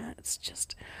behind that? It's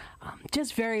just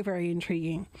very, very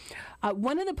intriguing.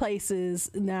 One of the places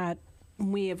that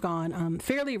we have gone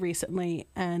fairly recently,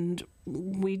 and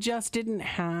we just didn't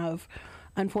have,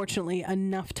 unfortunately,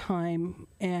 enough time.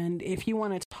 And if you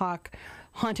want to talk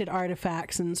haunted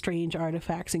artifacts and strange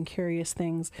artifacts and curious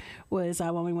things was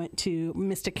when we went to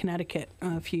Mystic, Connecticut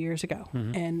a few years ago,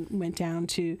 and went down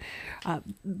to a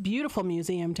beautiful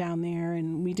museum down there,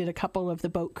 and we did a couple of the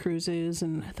boat cruises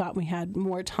and thought we had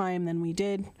more time than we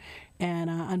did. And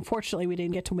unfortunately, we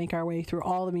didn't get to make our way through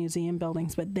all the museum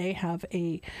buildings, but they have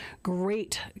a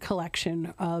great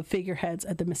collection of figureheads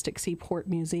at the Mystic Seaport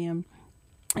Museum.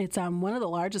 It's one of the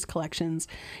largest collections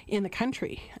in the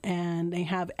country, and they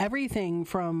have everything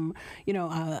from,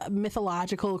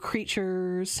 mythological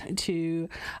creatures to,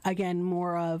 again,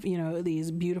 more of,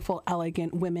 these beautiful,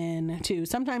 elegant women to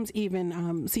sometimes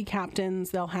even sea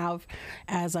captains they'll have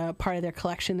as a part of their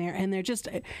collection there. And they're just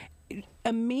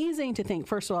amazing to think.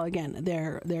 First of all, again,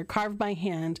 they're carved by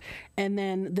hand, and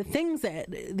then the things that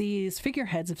these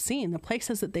figureheads have seen, the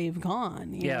places that they've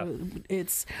gone. You know,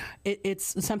 it's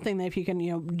something that if you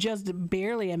can just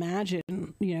barely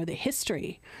imagine the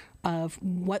history of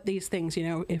what these things,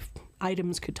 if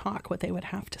items could talk, what they would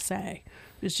have to say.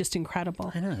 It was just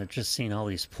incredible. I know. I've just seen all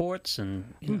these ports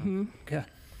and God.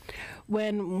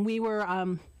 When we were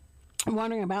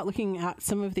wandering about looking at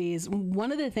some of these,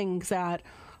 one of the things that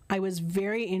I was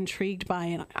very intrigued by,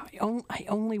 and I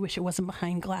only wish it wasn't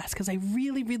behind glass, because I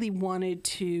really, really wanted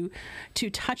to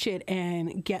touch it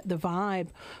and get the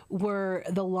vibe, were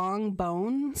the long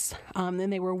bones,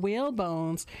 and they were whale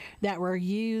bones that were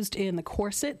used in the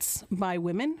corsets by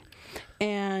women.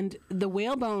 And the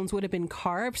whale bones would have been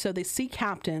carved, so the sea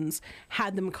captains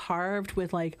had them carved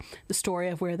with like the story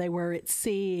of where they were at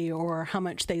sea or how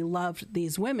much they loved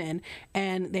these women,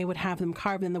 and they would have them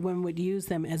carved, and the women would use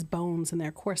them as bones in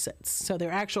their corsets. So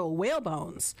they're actual whale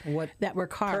bones that were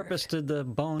carved. What purpose did the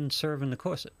bone serve in the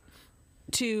corset?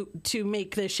 To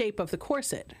make the shape of the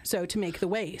corset, so to make the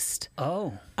waist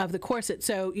of the corset.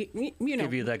 So you know,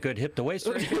 give you that good hip to waist.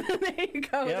 There you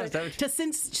go. Yeah, to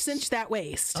cinch that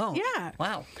waist. Oh, yeah.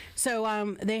 Wow.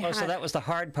 So they had. So that was the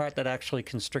hard part that actually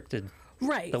constricted.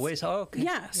 Right. The waist. Oh, okay.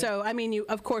 Yeah. So I mean,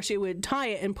 of course you would tie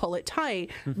it and pull it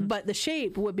tight, but the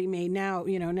shape would be made now.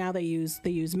 Now they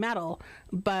use metal,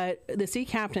 but the sea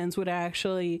captains would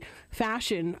actually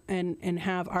fashion and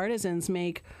have artisans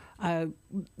make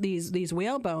these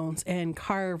whale bones and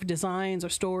carve designs or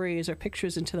stories or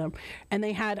pictures into them. And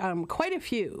they had quite a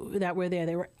few that were there.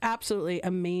 They were absolutely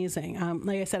amazing.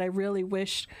 Like I said, I really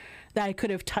wished that I could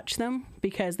have touched them,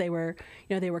 because they were,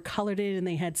 they were colored in, and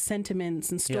they had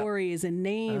sentiments and stories and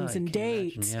names and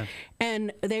dates.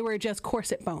 And they were just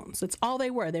corset bones. That's all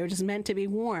they were. They were just meant to be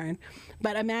worn.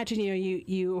 But imagine,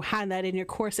 you had that in your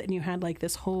corset, and you had like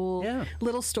this whole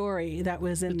little story that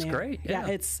was in there. It's great. Yeah.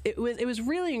 It was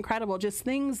really incredible. Just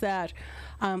things that,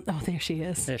 there she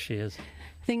is. There she is.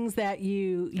 Things that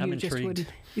you I'm just intrigued.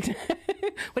 would.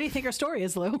 What do you think her story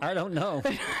is, Lou? I don't know.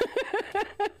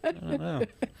 I don't know.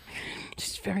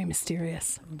 She's very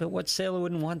mysterious. But what sailor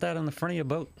wouldn't want that on the front of your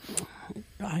boat?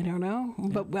 I don't know.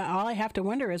 But all I have to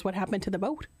wonder is what happened to the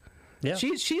boat. Yeah.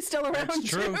 She's still around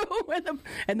too,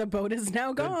 and the boat is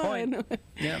now gone. Good point.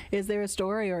 Yeah. Is there a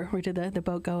story, or did the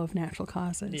boat go of natural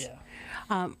causes?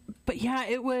 Yeah. But yeah,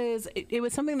 it was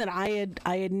something that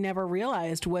I had never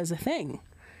realized was a thing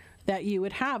that you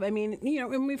would have. I mean,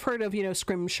 and we've heard of,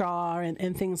 scrimshaw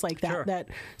and things like that, Sure. that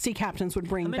sea captains would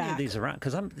bring How many back. of these around?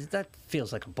 Because that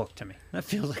feels like a book to me. That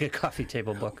feels like a coffee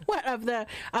table book. What, of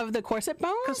the corset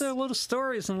bones? Because they're little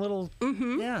stories and little,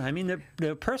 yeah, I mean,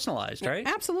 they're personalized, right?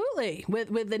 Absolutely.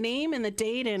 With the name and the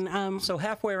date and... So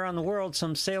halfway around the world,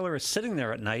 some sailor is sitting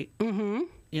there at night,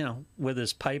 with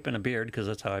his pipe and a beard, because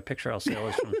that's how I picture all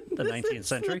sailors from the 19th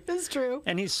century. This is true.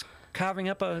 And he's carving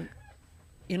up a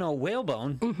whale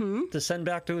bone to send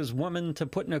back to his woman to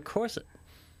put in a corset.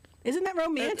 Isn't that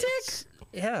romantic?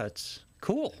 It's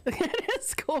cool. It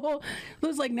is cool.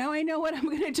 Lou's like, now I know what I'm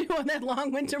going to do on that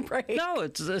long winter break. No,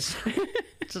 it's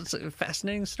a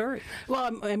fascinating story.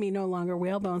 Well, I mean, no longer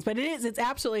whale bones, but it's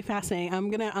absolutely fascinating. I'm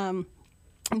going to...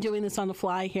 I'm doing this on the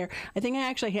fly here. I think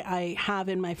I have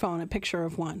in my phone a picture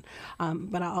of one,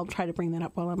 but I'll try to bring that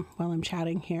up while I'm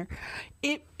chatting here.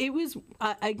 It was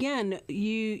again,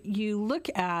 you look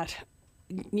at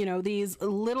these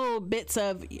little bits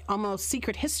of almost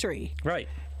secret history, right?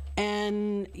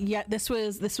 And yet this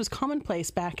was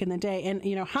commonplace back in the day.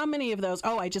 And how many of those?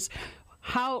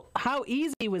 How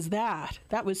easy was that?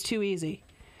 That was too easy.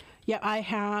 Yeah, I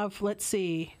have. Let's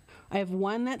see. I have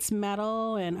one that's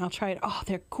metal, and I'll try it. Oh,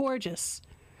 they're gorgeous.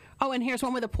 Oh, and here's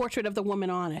one with a portrait of the woman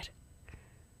on it.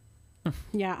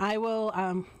 Yeah, I will.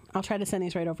 I'll try to send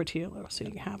these right over to you, so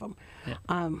you can have them. Yeah.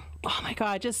 Oh my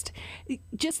God, just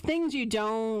things you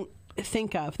don't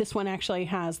think of. This one actually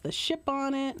has the ship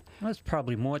on it. That's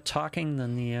probably more talking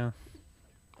than the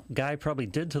guy probably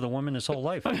did to the woman his whole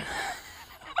life.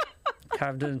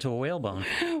 carved it into a whalebone.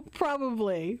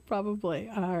 Probably.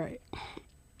 All right.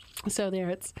 So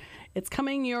there, it's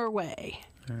coming your way.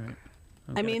 All right.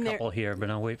 I mean, a couple here, but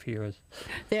I'll wait for yours.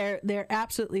 They're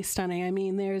absolutely stunning. I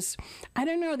mean, there's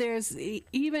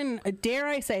even, dare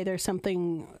I say, there's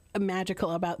something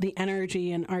magical about the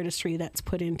energy and artistry that's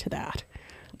put into that.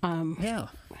 Yeah.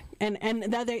 And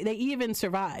that they even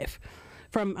survive.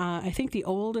 From I think the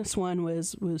oldest one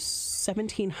was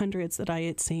 1700s that I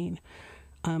had seen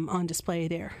on display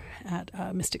there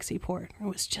at Mystic Seaport. It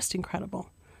was just incredible.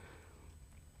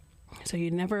 So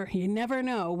you never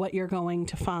know what you're going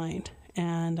to find.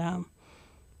 And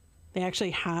they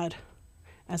actually had,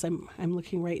 as I'm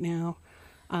looking right now,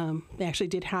 they actually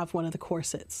did have one of the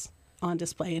corsets on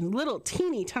display. And little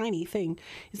teeny tiny thing.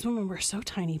 These women were so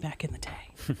tiny back in the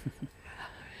day.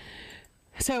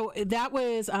 So that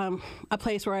was a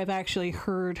place where I've actually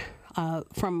heard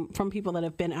from people that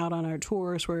have been out on our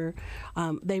tours where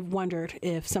they've wondered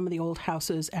if some of the old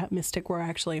houses at Mystic were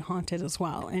actually haunted as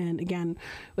well. And again,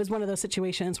 it was one of those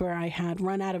situations where I had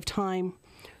run out of time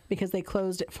because they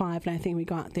closed at 5, and I think we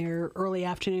got there early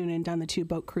afternoon and done the 2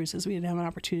 boat cruises. We didn't have an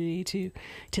opportunity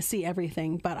to see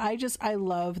everything. But I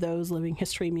love those living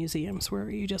history museums where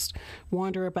you just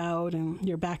wander about and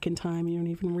you're back in time. You don't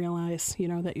even realize,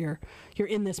 that you're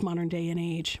in this modern day and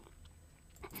age.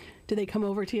 Did they come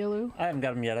over to you, Lou? I haven't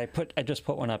got them yet. I just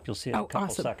put one up. You'll see it in a couple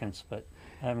awesome. Seconds, but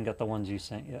I haven't got the ones you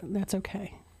sent yet. That's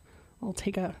okay. We'll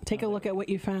take a look at what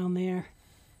you found there.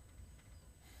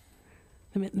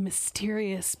 The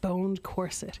mysterious boned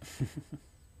corset.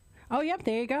 Oh, yep,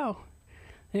 there you go.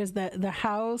 There's the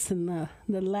house and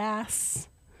the lass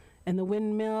and the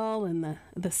windmill and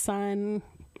the sun.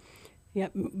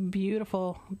 Yep,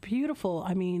 beautiful, beautiful.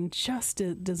 I mean, just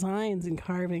designs and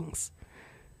carvings.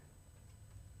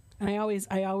 And I always,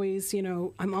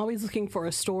 I'm always looking for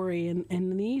a story, and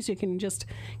in these you can just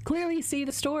clearly see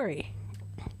the story.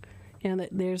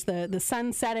 There's the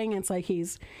sun setting. It's like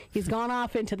he's gone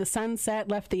off into the sunset,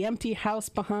 left the empty house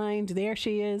behind. There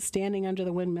she is, standing under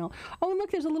the windmill. Oh, and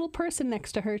look, there's a little person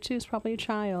next to her, too. It's probably a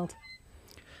child.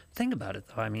 Think about it,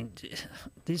 though. I mean,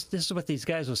 this is what these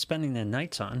guys were spending their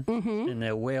nights on, and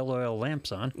their whale oil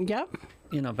lamps on. Yep.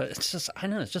 But it's just, I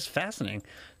know, it's just fascinating.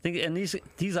 And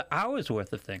these are hours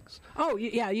worth of things. Oh,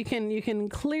 yeah, you can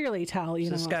clearly tell,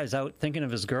 This guy's out thinking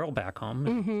of his girl back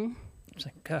home. It's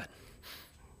like, God.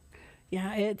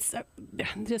 Yeah, it's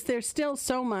just, there's still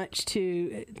so much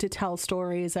to tell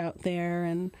stories out there,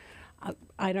 and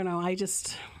I don't know,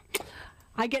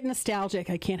 I get nostalgic.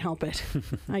 I can't help it.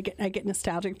 I get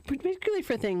nostalgic, particularly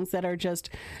for things that are just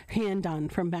hand done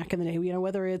from back in the day.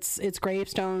 Whether it's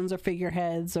gravestones or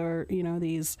figureheads or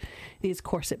these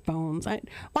corset bones.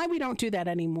 Why we don't do that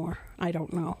anymore, I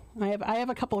don't know. I have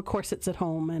a couple of corsets at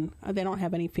home, and they don't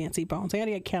have any fancy bones. I got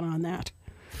to get Ken on that.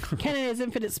 Ken in his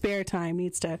infinite spare time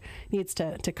needs to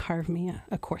carve me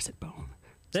a corset bone.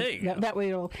 There you go. That way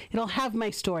it'll have my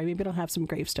story. Maybe it'll have some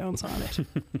gravestones on it.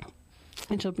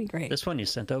 And she'll be great. This one you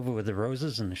sent over with the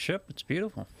roses and the ship, it's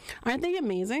beautiful. Aren't they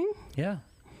amazing? Yeah.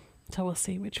 So we'll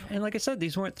see which one. And like I said,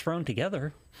 these weren't thrown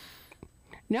together.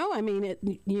 No, I mean,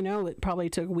 it probably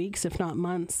took weeks, if not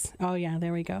months. Oh, yeah,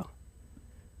 there we go.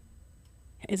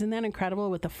 Isn't that incredible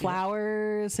with the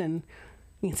flowers? Yeah. And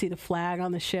you can see the flag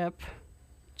on the ship.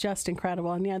 Just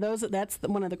incredible. And yeah, that's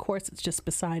one of the corsets just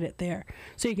beside it there.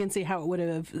 So you can see how it would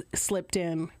have slipped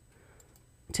in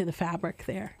to the fabric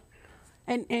there.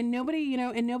 And nobody,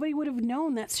 nobody would have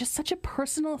known. That's just such a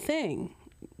personal thing.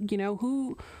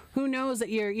 Who knows that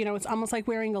it's almost like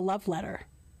wearing a love letter.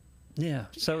 Yeah.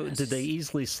 So did they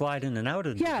easily slide in and out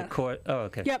of the court? Oh,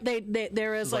 okay. Yep.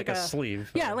 There is like a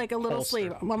sleeve. Yeah, like a little holster.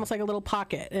 Sleeve, almost like a little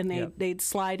pocket, and they'd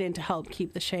slide in to help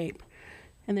keep the shape.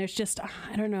 And there's just,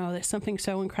 I don't know, there's something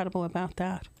so incredible about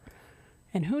that.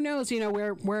 And who knows,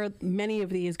 where many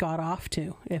of these got off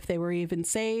to, if they were even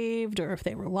saved or if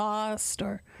they were lost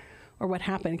or what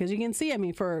happened. Because you can see, I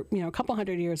mean, for, a couple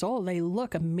hundred years old, they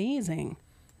look amazing.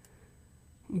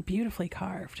 Beautifully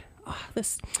carved. Oh,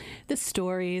 the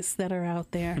stories that are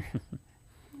out there.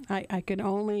 I could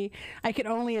only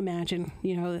imagine,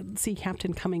 the sea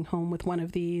captain coming home with one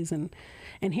of these and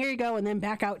here you go, and then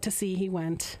back out to sea he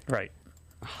went. Right.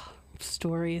 Oh,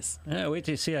 stories. Yeah, wait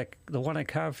till you see the one I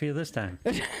carved for you this time.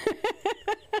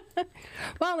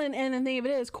 Well, and the thing of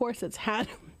it is, corsets had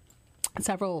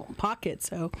several pockets,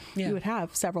 so you would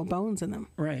have several bones in them.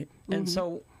 Right. Mm-hmm. And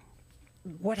so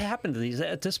what happened to these?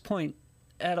 At this point,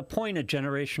 at a point a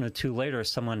generation or two later,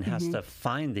 someone has to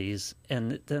find these,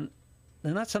 and then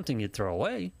they're not something you'd throw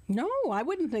away. No, I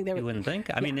wouldn't think they would. You wouldn't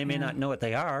think? I mean, they may not know what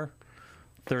they are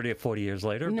 30 or 40 years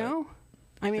later. No.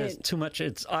 I mean, there's too much.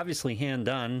 It's obviously hand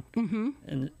done,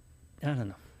 and I don't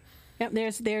know.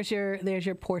 Yep, there's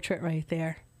your portrait right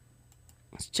there.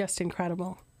 It's just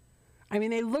incredible. I mean,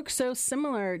 they look so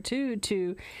similar too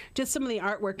to just some of the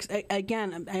artworks.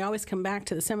 Again, I always come back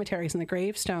to the cemeteries and the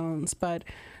gravestones, but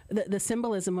the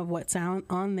symbolism of what's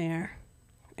on there,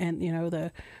 and you know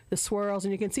the swirls,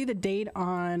 and you can see the date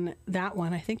on that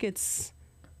one. I think it's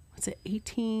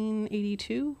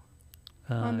 1882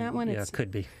 on that one. Yeah, it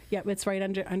could be. Yep, it's right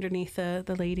underneath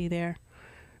the lady there.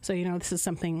 So you know this is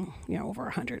something over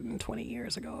 120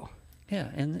 years ago. Yeah,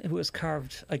 and it was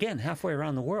carved, again, halfway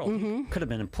around the world. Could have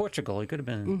been in Portugal. It could have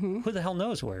been, who the hell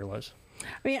knows where it was?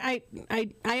 I mean, I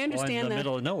understand or in the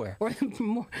middle of nowhere. Or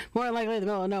more likely the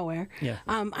middle of nowhere. Yeah.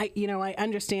 I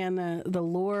understand the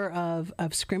lore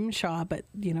of Scrimshaw, but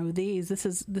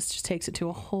this just takes it to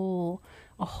a whole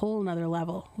nother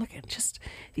level. Look at just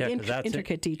the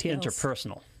intricate details.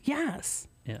 Interpersonal. Yes.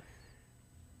 Yeah.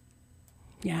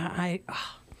 Yeah,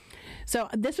 So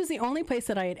this was the only place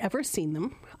that I had ever seen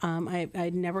them.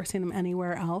 I'd never seen them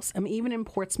anywhere else. Even in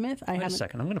Portsmouth, Wait a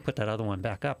second. I'm going to put that other one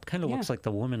back up. Kind of looks like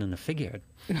the woman in the figurehead.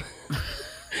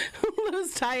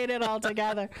 Lou's tying it all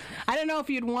together. I don't know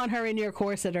if you'd want her in your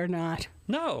corset or not.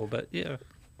 No, but yeah.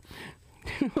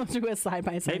 We'll do a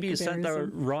side-by-side Maybe you sent the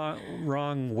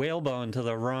wrong whalebone to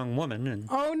the wrong woman. And...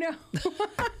 Oh, no.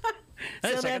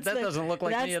 that doesn't look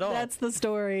like me at all. That's the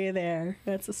story there.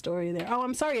 Oh,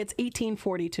 I'm sorry. It's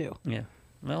 1842. Yeah.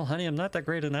 Well, honey, I'm not that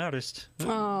great an artist.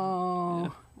 Oh. Yeah.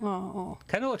 Oh.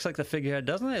 Kind of looks like the figurehead,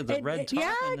 doesn't it? The red top.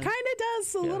 Yeah, it kind of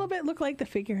does a little bit look like the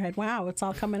figurehead. Wow, it's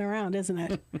all coming around, isn't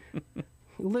it?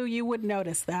 Lou, you would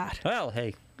notice that. Well,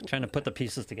 hey, trying to put the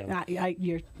pieces together.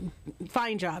 You're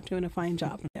doing a fine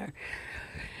job there.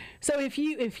 So if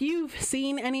you've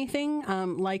seen anything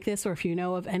like this, or if you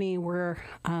know of anywhere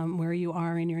where you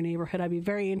are in your neighborhood, I'd be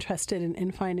very interested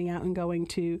in finding out and going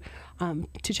to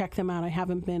check them out. I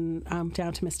haven't been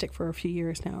down to Mystic for a few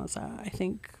years now. So I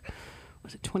think,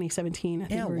 was it 2017? I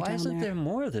think we were why down isn't there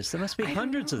more of this? There must be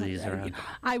hundreds of these around.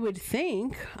 I would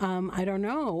think. I don't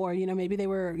know. Or, maybe they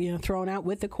were, thrown out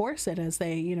with the corset as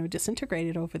they,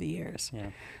 disintegrated over the years.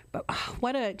 Yeah. But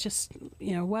what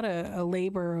a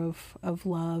labor of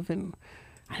love. And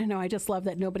I don't know, I just love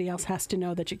that nobody else has to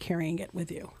know that you're carrying it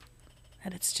with you.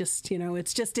 That it's just,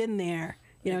 it's just in there.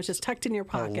 It's just tucked in your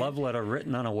pocket. A love letter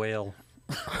written on a whale.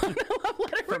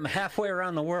 From halfway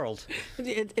around the world.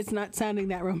 It's not sounding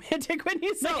that romantic when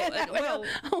you say it that way.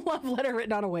 A love letter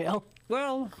written on a whale.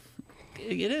 Well,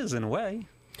 it is in a way.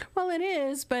 Well, it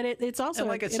is, but it's also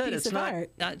like I said, piece of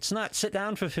art. It's not sit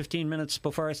down for 15 minutes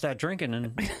before I start drinking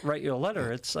and write you a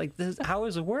letter. It's like, how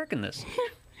is it working this?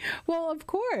 Well, of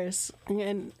course.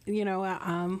 And,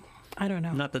 I don't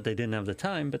know. Not that they didn't have the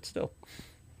time, but still.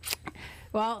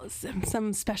 Well,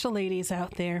 some special ladies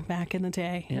out there back in the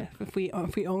day. Yeah. If we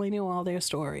only knew all their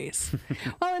stories.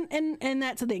 Well, and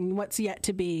that's the thing. What's yet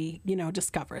to be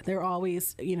discovered. They're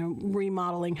always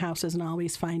remodeling houses and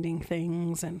always finding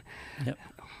things. And yep.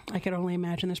 I could only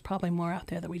imagine there's probably more out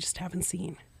there that we just haven't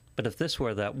seen. But if this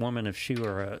were that woman, if she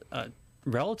were a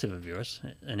relative of yours,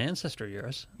 an ancestor of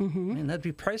yours, I mean, that'd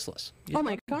be priceless. Oh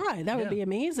my God, that would be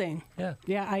amazing. Yeah.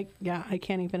 I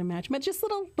can't even imagine. But just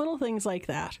little things like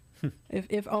that.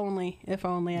 If only I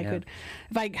could.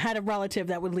 If I had a relative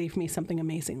that would leave me something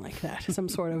amazing like that, some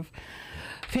sort of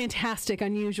fantastic,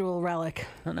 unusual relic.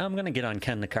 Well, now I'm going to get on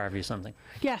Ken to carve you something.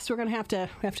 Yes, we're going to have to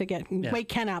wake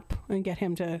Ken up and get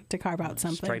him to carve out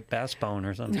something. Striped bass bone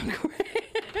or something.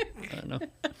 I don't know.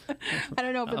 I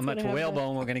don't know if it's how much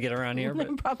whalebone we're going to get around here,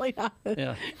 but probably not.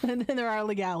 Yeah, and then there are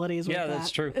legalities with that. Yeah,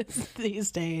 that's true. These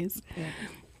days. Yeah.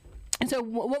 And so,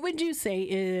 what would you say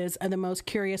is the most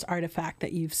curious artifact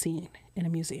that you've seen in a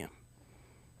museum?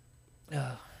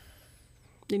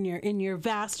 In your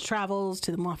vast travels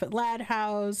to the Moffat Ladd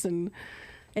House and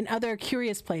other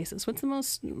curious places, what's the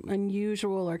most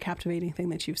unusual or captivating thing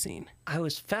that you've seen? I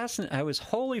was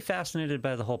wholly fascinated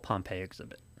by the whole Pompeii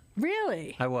exhibit.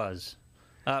 Really? I was.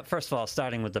 First of all,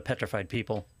 starting with the petrified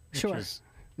people, which is,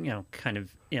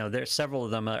 there's several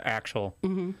of them are actual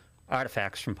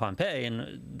artifacts from Pompeii,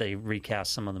 and they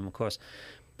recast some of them, of course.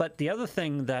 But the other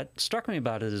thing that struck me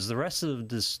about it is the rest of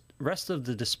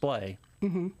the display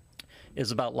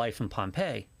is about life in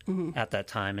Pompeii at that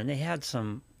time, and they had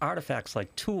some artifacts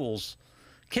like tools,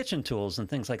 kitchen tools, and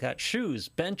things like that, shoes,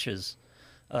 benches,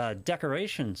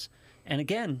 decorations, and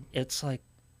again, it's like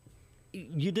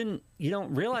you don't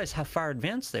realize how far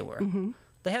advanced they were.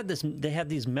 They had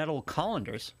these metal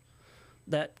colanders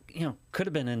that could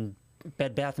have been in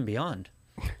Bed Bath & Beyond.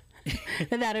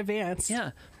 That advanced.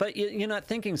 Yeah, but you're not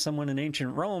thinking someone in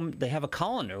ancient Rome, they have a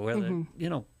colander where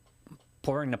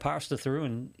pouring the pasta through,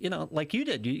 and like you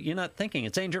did. You're not thinking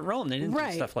it's ancient Rome. They didn't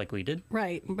do stuff like we did.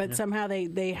 Right, but somehow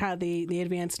they had the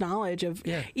advanced knowledge of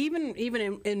even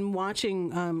in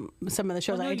watching some of the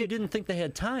shows. Well, no, you didn't think they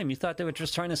had time. You thought they were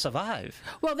just trying to survive.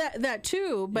 Well, that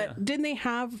too. But didn't they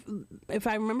have? If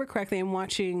I remember correctly, I'm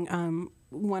watching.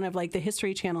 One of like the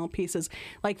History Channel pieces,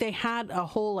 like they had a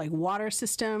whole like water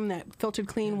system that filtered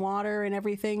clean water and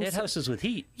everything. They had houses with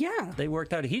heat. Yeah, they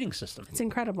worked out a heating system. It's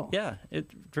incredible. Yeah,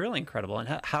 it's really incredible,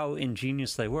 and how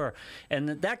ingenious they were. And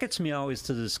that gets me always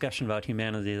to the discussion about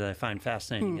humanity that I find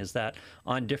fascinating. Is that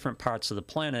on different parts of the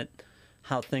planet,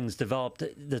 how things developed.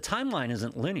 The timeline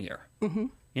isn't linear.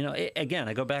 Again,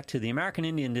 I go back to the American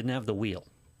Indian didn't have the wheel.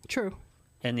 True.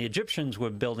 And the Egyptians were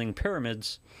building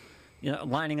pyramids,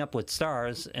 lining up with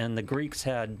stars, and the Greeks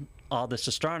had all this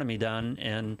astronomy done,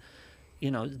 and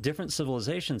different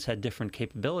civilizations had different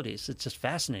capabilities. It's just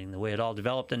fascinating the way it all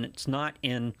developed, and it's not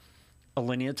in a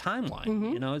linear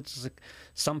timeline. It's like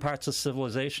some parts of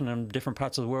civilization and different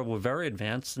parts of the world were very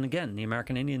advanced, and again, the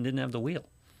American Indian didn't have the wheel.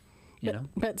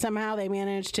 But somehow they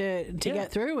managed to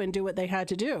get through and do what they had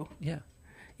to do. Yeah,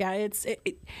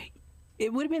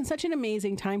 it would have been such an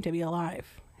amazing time to be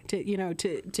alive,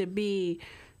 to be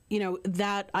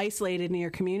that isolated in your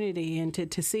community, and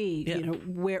to see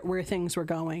where things were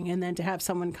going, and then to have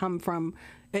someone come from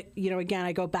again,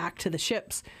 I go back to the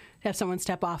ships, have someone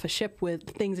step off a ship with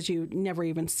things that you've never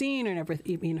even seen or never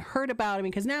even heard about. I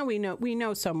mean, because now we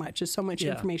know so much. There's so much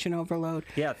information overload.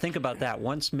 Yeah, think about that.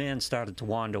 Once man started to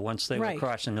wander, once they were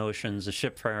crossing oceans, the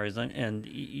ship ferries, and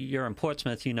you're in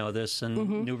Portsmouth, you know this,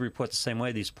 and Newburyport's the same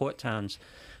way. These port towns,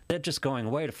 they're just going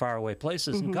away to faraway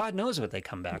places, and God knows what they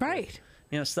come back with.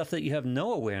 Stuff that you have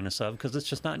no awareness of because it's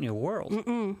just not in your world.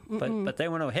 But they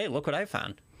want to, hey, look what I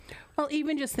found. Well,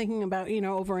 even just thinking about,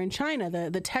 over in China,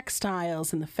 the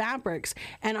textiles and the fabrics.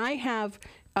 And I have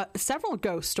several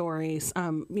ghost stories,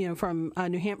 from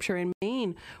New Hampshire and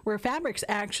Maine, where fabrics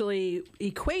actually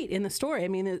equate in the story. I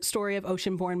mean, the story of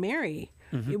Ocean-born Mary.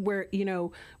 Where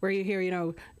you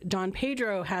hear, Don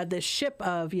Pedro had this ship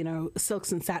of,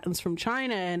 silks and satins from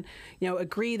China, and,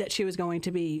 agreed that she was going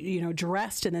to be,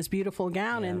 dressed in this beautiful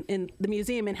gown. And in the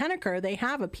museum in Henniker, they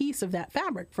have a piece of that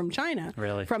fabric from China,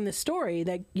 from the story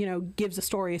that, gives the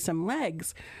story some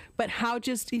legs. But how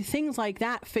just things like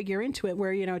that figure into it,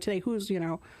 where, today who's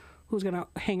going to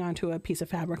hang on to a piece of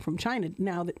fabric from China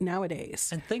nowadays?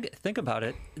 And think about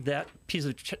it. That piece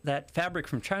of that fabric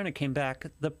from China came back.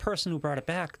 The person who brought it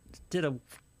back did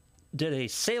a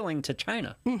sailing to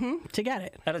China to get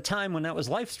it at a time when that was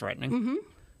life threatening.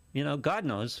 God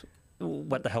knows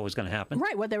what the hell was going to happen.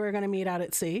 Right, what they were going to meet out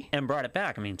at sea. And brought it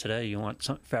back. I mean, today you want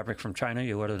some fabric from China,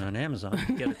 you order it on Amazon,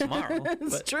 you get it tomorrow.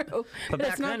 It's true. But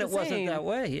back then it wasn't that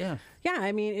way, Yeah,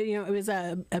 I mean, it was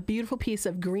a beautiful piece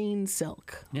of green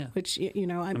silk. Yeah. Which,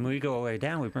 when we go way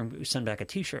down, we send back a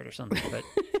T-shirt or something. But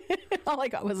all I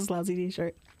got was this lousy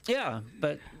T-shirt. Yeah,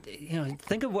 but,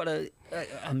 think of what a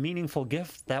meaningful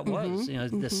gift that was.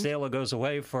 The sailor goes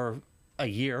away for a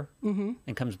year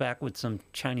and comes back with some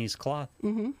Chinese cloth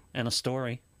and a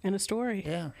story.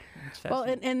 Yeah. Well,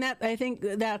 and that I think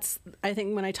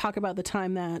when I talk about the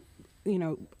time that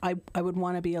I would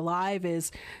want to be alive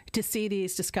is to see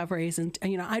these discoveries, and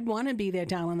I'd want to be there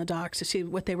down on the docks to see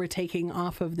what they were taking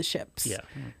off of the ships,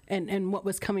 and what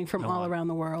was coming from all around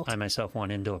the world. I myself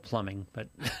want indoor plumbing, but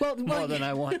more than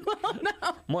I want.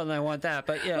 More than I want that,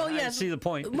 but I see the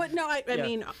point. But no, I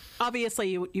mean, obviously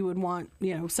you would want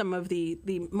some of the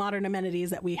modern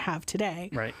amenities that we have today,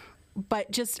 right?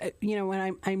 But just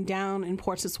when I'm down in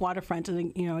Portsmouth's waterfront,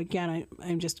 and again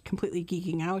I'm just completely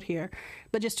geeking out here.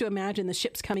 But just to imagine the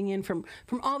ships coming in from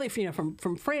all the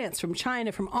from France, from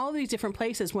China, from all these different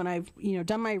places. When I've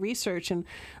done my research and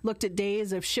looked at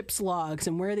days of ships logs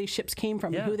and where these ships came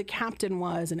from, and who the captain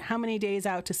was, and how many days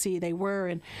out to sea they were,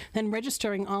 and then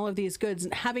registering all of these goods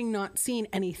and having not seen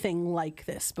anything like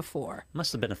this before.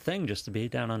 Must have been a thing just to be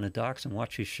down on the docks and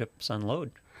watch these ships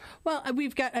unload. Well,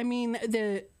 we've got. I mean,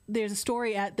 there's a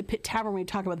story at the Pitt Tavern. We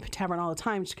talk about the Pitt Tavern all the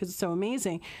time just because it's so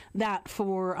amazing. That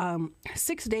for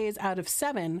 6 days out of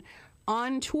 7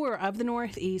 on tour of the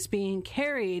Northeast, being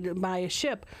carried by a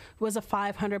ship was a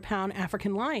 500-pound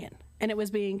African lion, and it was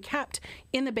being kept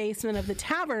in the basement of the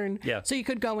tavern, so you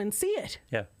could go and see it.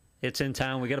 Yeah. It's in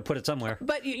town. We got to put it somewhere.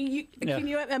 But can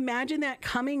you imagine that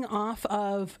coming off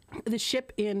of the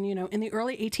ship in the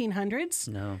early 1800s?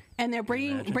 No. And they're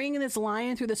bringing this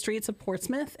lion through the streets of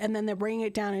Portsmouth, and then they're bringing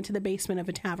it down into the basement of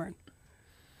a tavern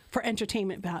for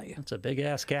entertainment value. It's a big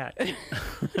ass cat.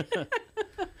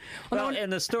 Well,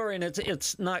 and the story, and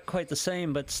it's not quite the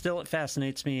same, but still it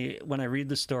fascinates me when I read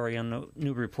the story on the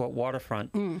Newburyport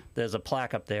waterfront. There's a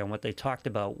plaque up there, and what they talked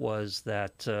about was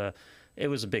that it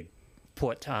was a big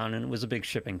port town, and it was a big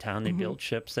shipping town. They built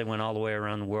ships. They went all the way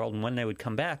around the world, and when they would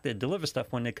come back, they'd deliver stuff.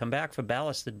 When they'd come back for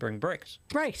ballast, they'd bring bricks.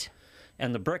 Right.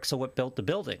 And the bricks are what built the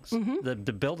buildings. The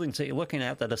buildings that you're looking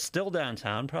at that are still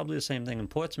downtown, probably the same thing in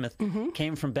Portsmouth,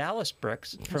 came from ballast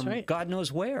bricks from God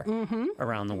knows where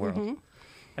around the world.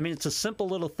 I mean, it's a simple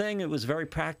little thing. It was very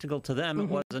practical to them. It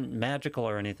wasn't magical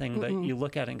or anything, but you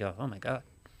look at it and go, oh, my God.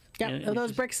 Yeah, You know,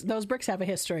 those bricks have a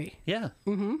history. Yeah.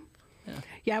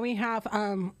 Yeah, we have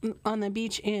on the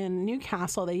beach in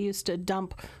Newcastle, they used to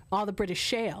dump all the British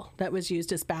shale that was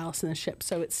used as ballast in the ship,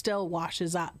 so it still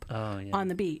washes up on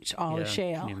the beach, all the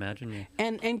shale. Can you imagine?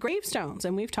 Yeah. And gravestones,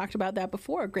 and we've talked about that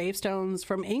before. Gravestones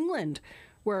from England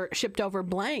were shipped over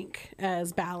blank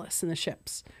as ballast in the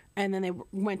ships. And then they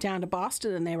went down to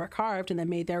Boston and they were carved and then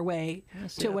made their way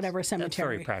to whatever cemetery. That's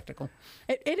very practical.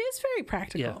 It is very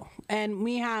practical. Yeah. And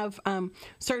we have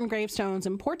certain gravestones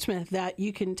in Portsmouth that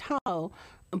you can tell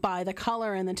by the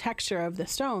color and the texture of the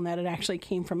stone that it actually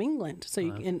came from England. So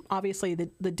you and obviously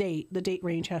the date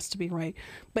range has to be right.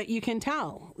 But you can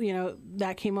tell,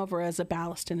 that came over as a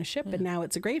ballast in a ship and now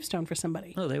it's a gravestone for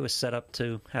somebody. Well, they were set up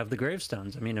to have the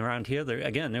gravestones. I mean, around here,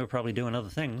 they were probably doing other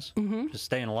things, just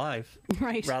staying alive.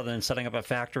 Right. Rather than setting up a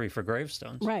factory for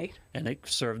gravestones. Right. And it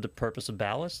served the purpose of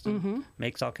ballast and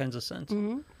makes all kinds of sense.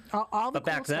 All the But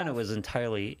back cool then stuff. it was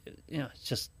entirely, it's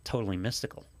just totally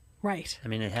mystical. Right. I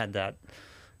mean, it had that,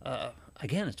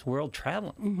 again, it's world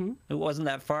traveling. It wasn't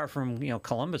that far from,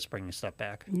 Columbus bringing stuff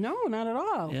back. No, not at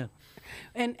all. Yeah.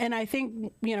 And I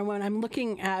think, when I'm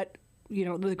looking at,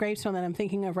 the gravestone that I'm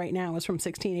thinking of right now is from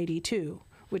 1682,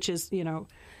 which is,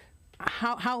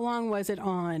 how long was it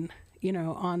on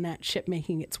that ship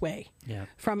making its way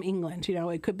from England?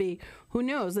 It could be, who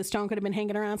knows, the stone could have been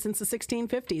hanging around since the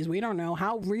 1650s. We don't know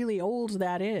how really old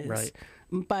that is. Right.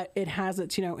 But it has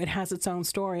its, it has its own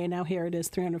story, and now here it is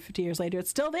 350 years later. It's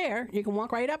still there. You can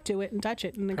walk right up to it and touch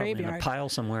it in the Probably graveyard. in a pile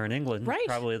somewhere in England. Right.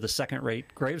 Probably the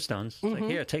second-rate gravestones. It's like,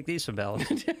 here, take these for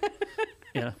ballast.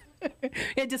 Yeah.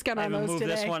 It just got I on haven't those moved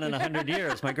today. this one in 100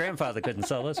 years. My grandfather couldn't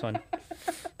sell this one.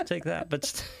 Take that.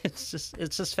 But it's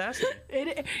just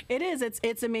fascinating. It is.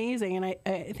 It's amazing, and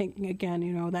I think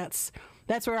again,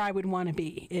 that's where I would want to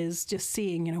be, is just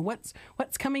seeing what's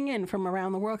coming in from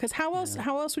around the world, because how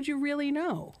else would you really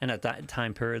know? And at that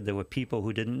time period, there were people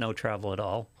who didn't know travel at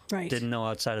all. Right. Didn't know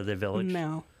outside of their village.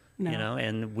 No.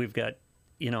 And we've got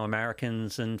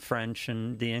Americans and French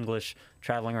and the English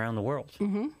traveling around the world.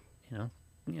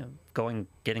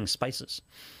 Getting spices.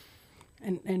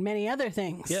 And many other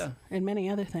things. Yeah. And many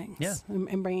other things. Yeah.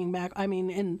 And bringing back,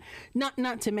 and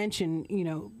not to mention,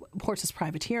 Portsmouth's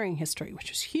privateering history, which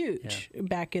was huge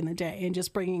back in the day, and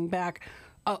just bringing back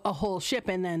a whole ship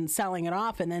and then selling it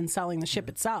off and then selling the ship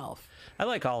itself. I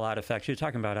like all artifacts. You're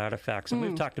talking about artifacts, and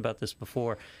we've talked about this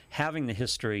before. Having the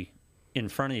history in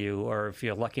front of you, or if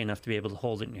you're lucky enough to be able to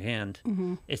hold it in your hand,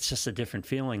 it's just a different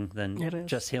feeling than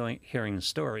just hearing the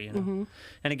story. And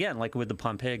again, like with the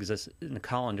Pompeigs in the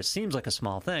Colin, it seems like a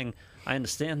small thing. I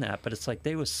understand that, but it's like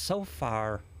they were so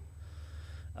far.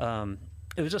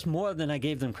 It was just more than I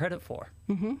gave them credit for.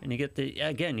 And you get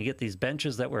these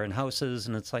benches that were in houses,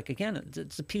 and it's like, again,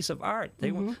 it's a piece of art.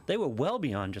 They were well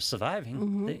beyond just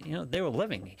surviving. They were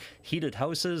living. Heated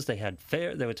houses. They had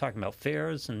They were talking about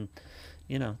fairs, and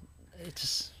it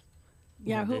just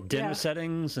dinner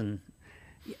settings, and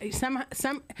some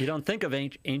you don't think of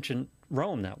ancient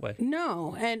Rome that way.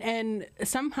 No, and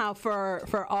somehow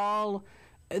for all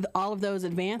of those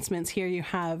advancements, here you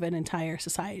have an entire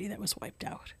society that was wiped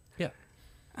out. Yeah.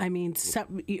 I mean,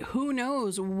 who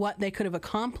knows what they could have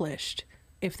accomplished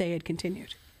if they had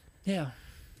continued. Yeah.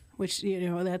 Which,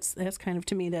 that's kind of,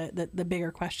 to me, the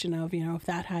bigger question of, if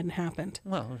that hadn't happened.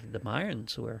 Well, the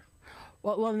Mayans were.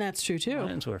 Well, and that's true, too.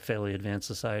 Mayans were a fairly advanced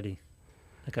society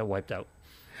that got wiped out.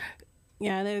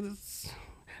 Yeah,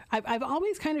 I've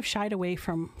always kind of shied away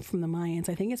from the Mayans.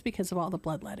 I think it's because of all the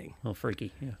bloodletting. Oh,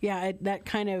 freaky. Yeah. Yeah, that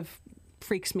kind of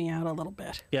freaks me out a little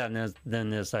bit. Yeah, and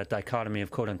then there's that dichotomy of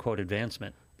quote-unquote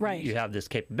advancement. Right. You have this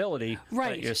capability, right,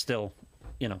 but you're still,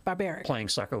 barbaric, playing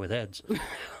sucker with heads.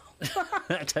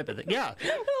 That type of thing. Yeah. For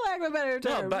lack of a better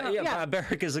term. No,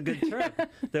 barbaric is a good term.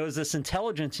 There was this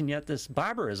intelligence and yet this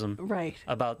barbarism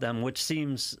about them, which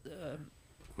seems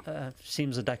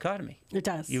a dichotomy. It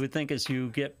does. You would think as you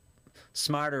get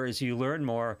smarter, as you learn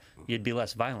more, you'd be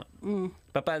less violent.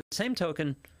 But by the same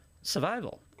token,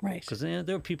 survival. Right. Because there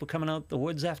were people coming out the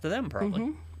woods after them,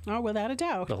 probably. Oh, without a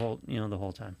doubt. The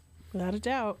whole time. Without a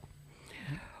doubt.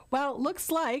 Well, looks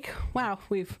like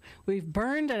we've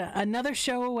burned another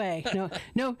show away.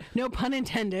 No pun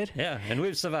intended. Yeah, and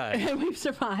we've survived. And we've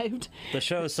survived. The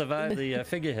show survived the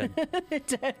figurehead. It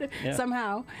did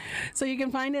somehow. So you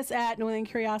can find us at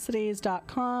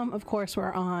NewEnglandCuriosities.com. Of course,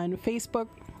 we're on Facebook.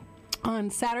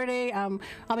 On Saturday, I'll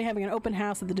be having an open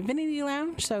house at the Divinity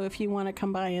Lounge, so if you want to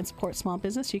come by and support small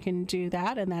business, you can do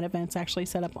that, and that event's actually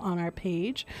set up on our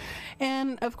page.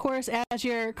 And, of course, as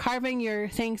you're carving your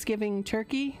Thanksgiving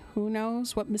turkey, who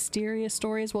knows what mysterious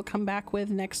stories we'll come back with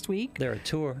next week. There are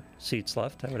tour seats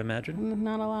left, I would imagine.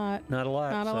 Not a lot. Not a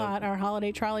lot. Our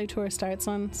holiday trolley tour starts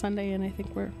on Sunday, and I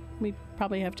think we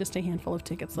probably have just a handful of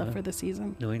tickets left for the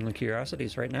season. New England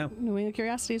Curiosities right now. New England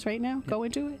Curiosities right now. Go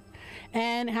and do it.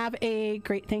 And have a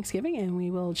great Thanksgiving, and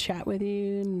we will chat with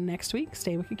you next week.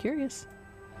 Stay wicked curious.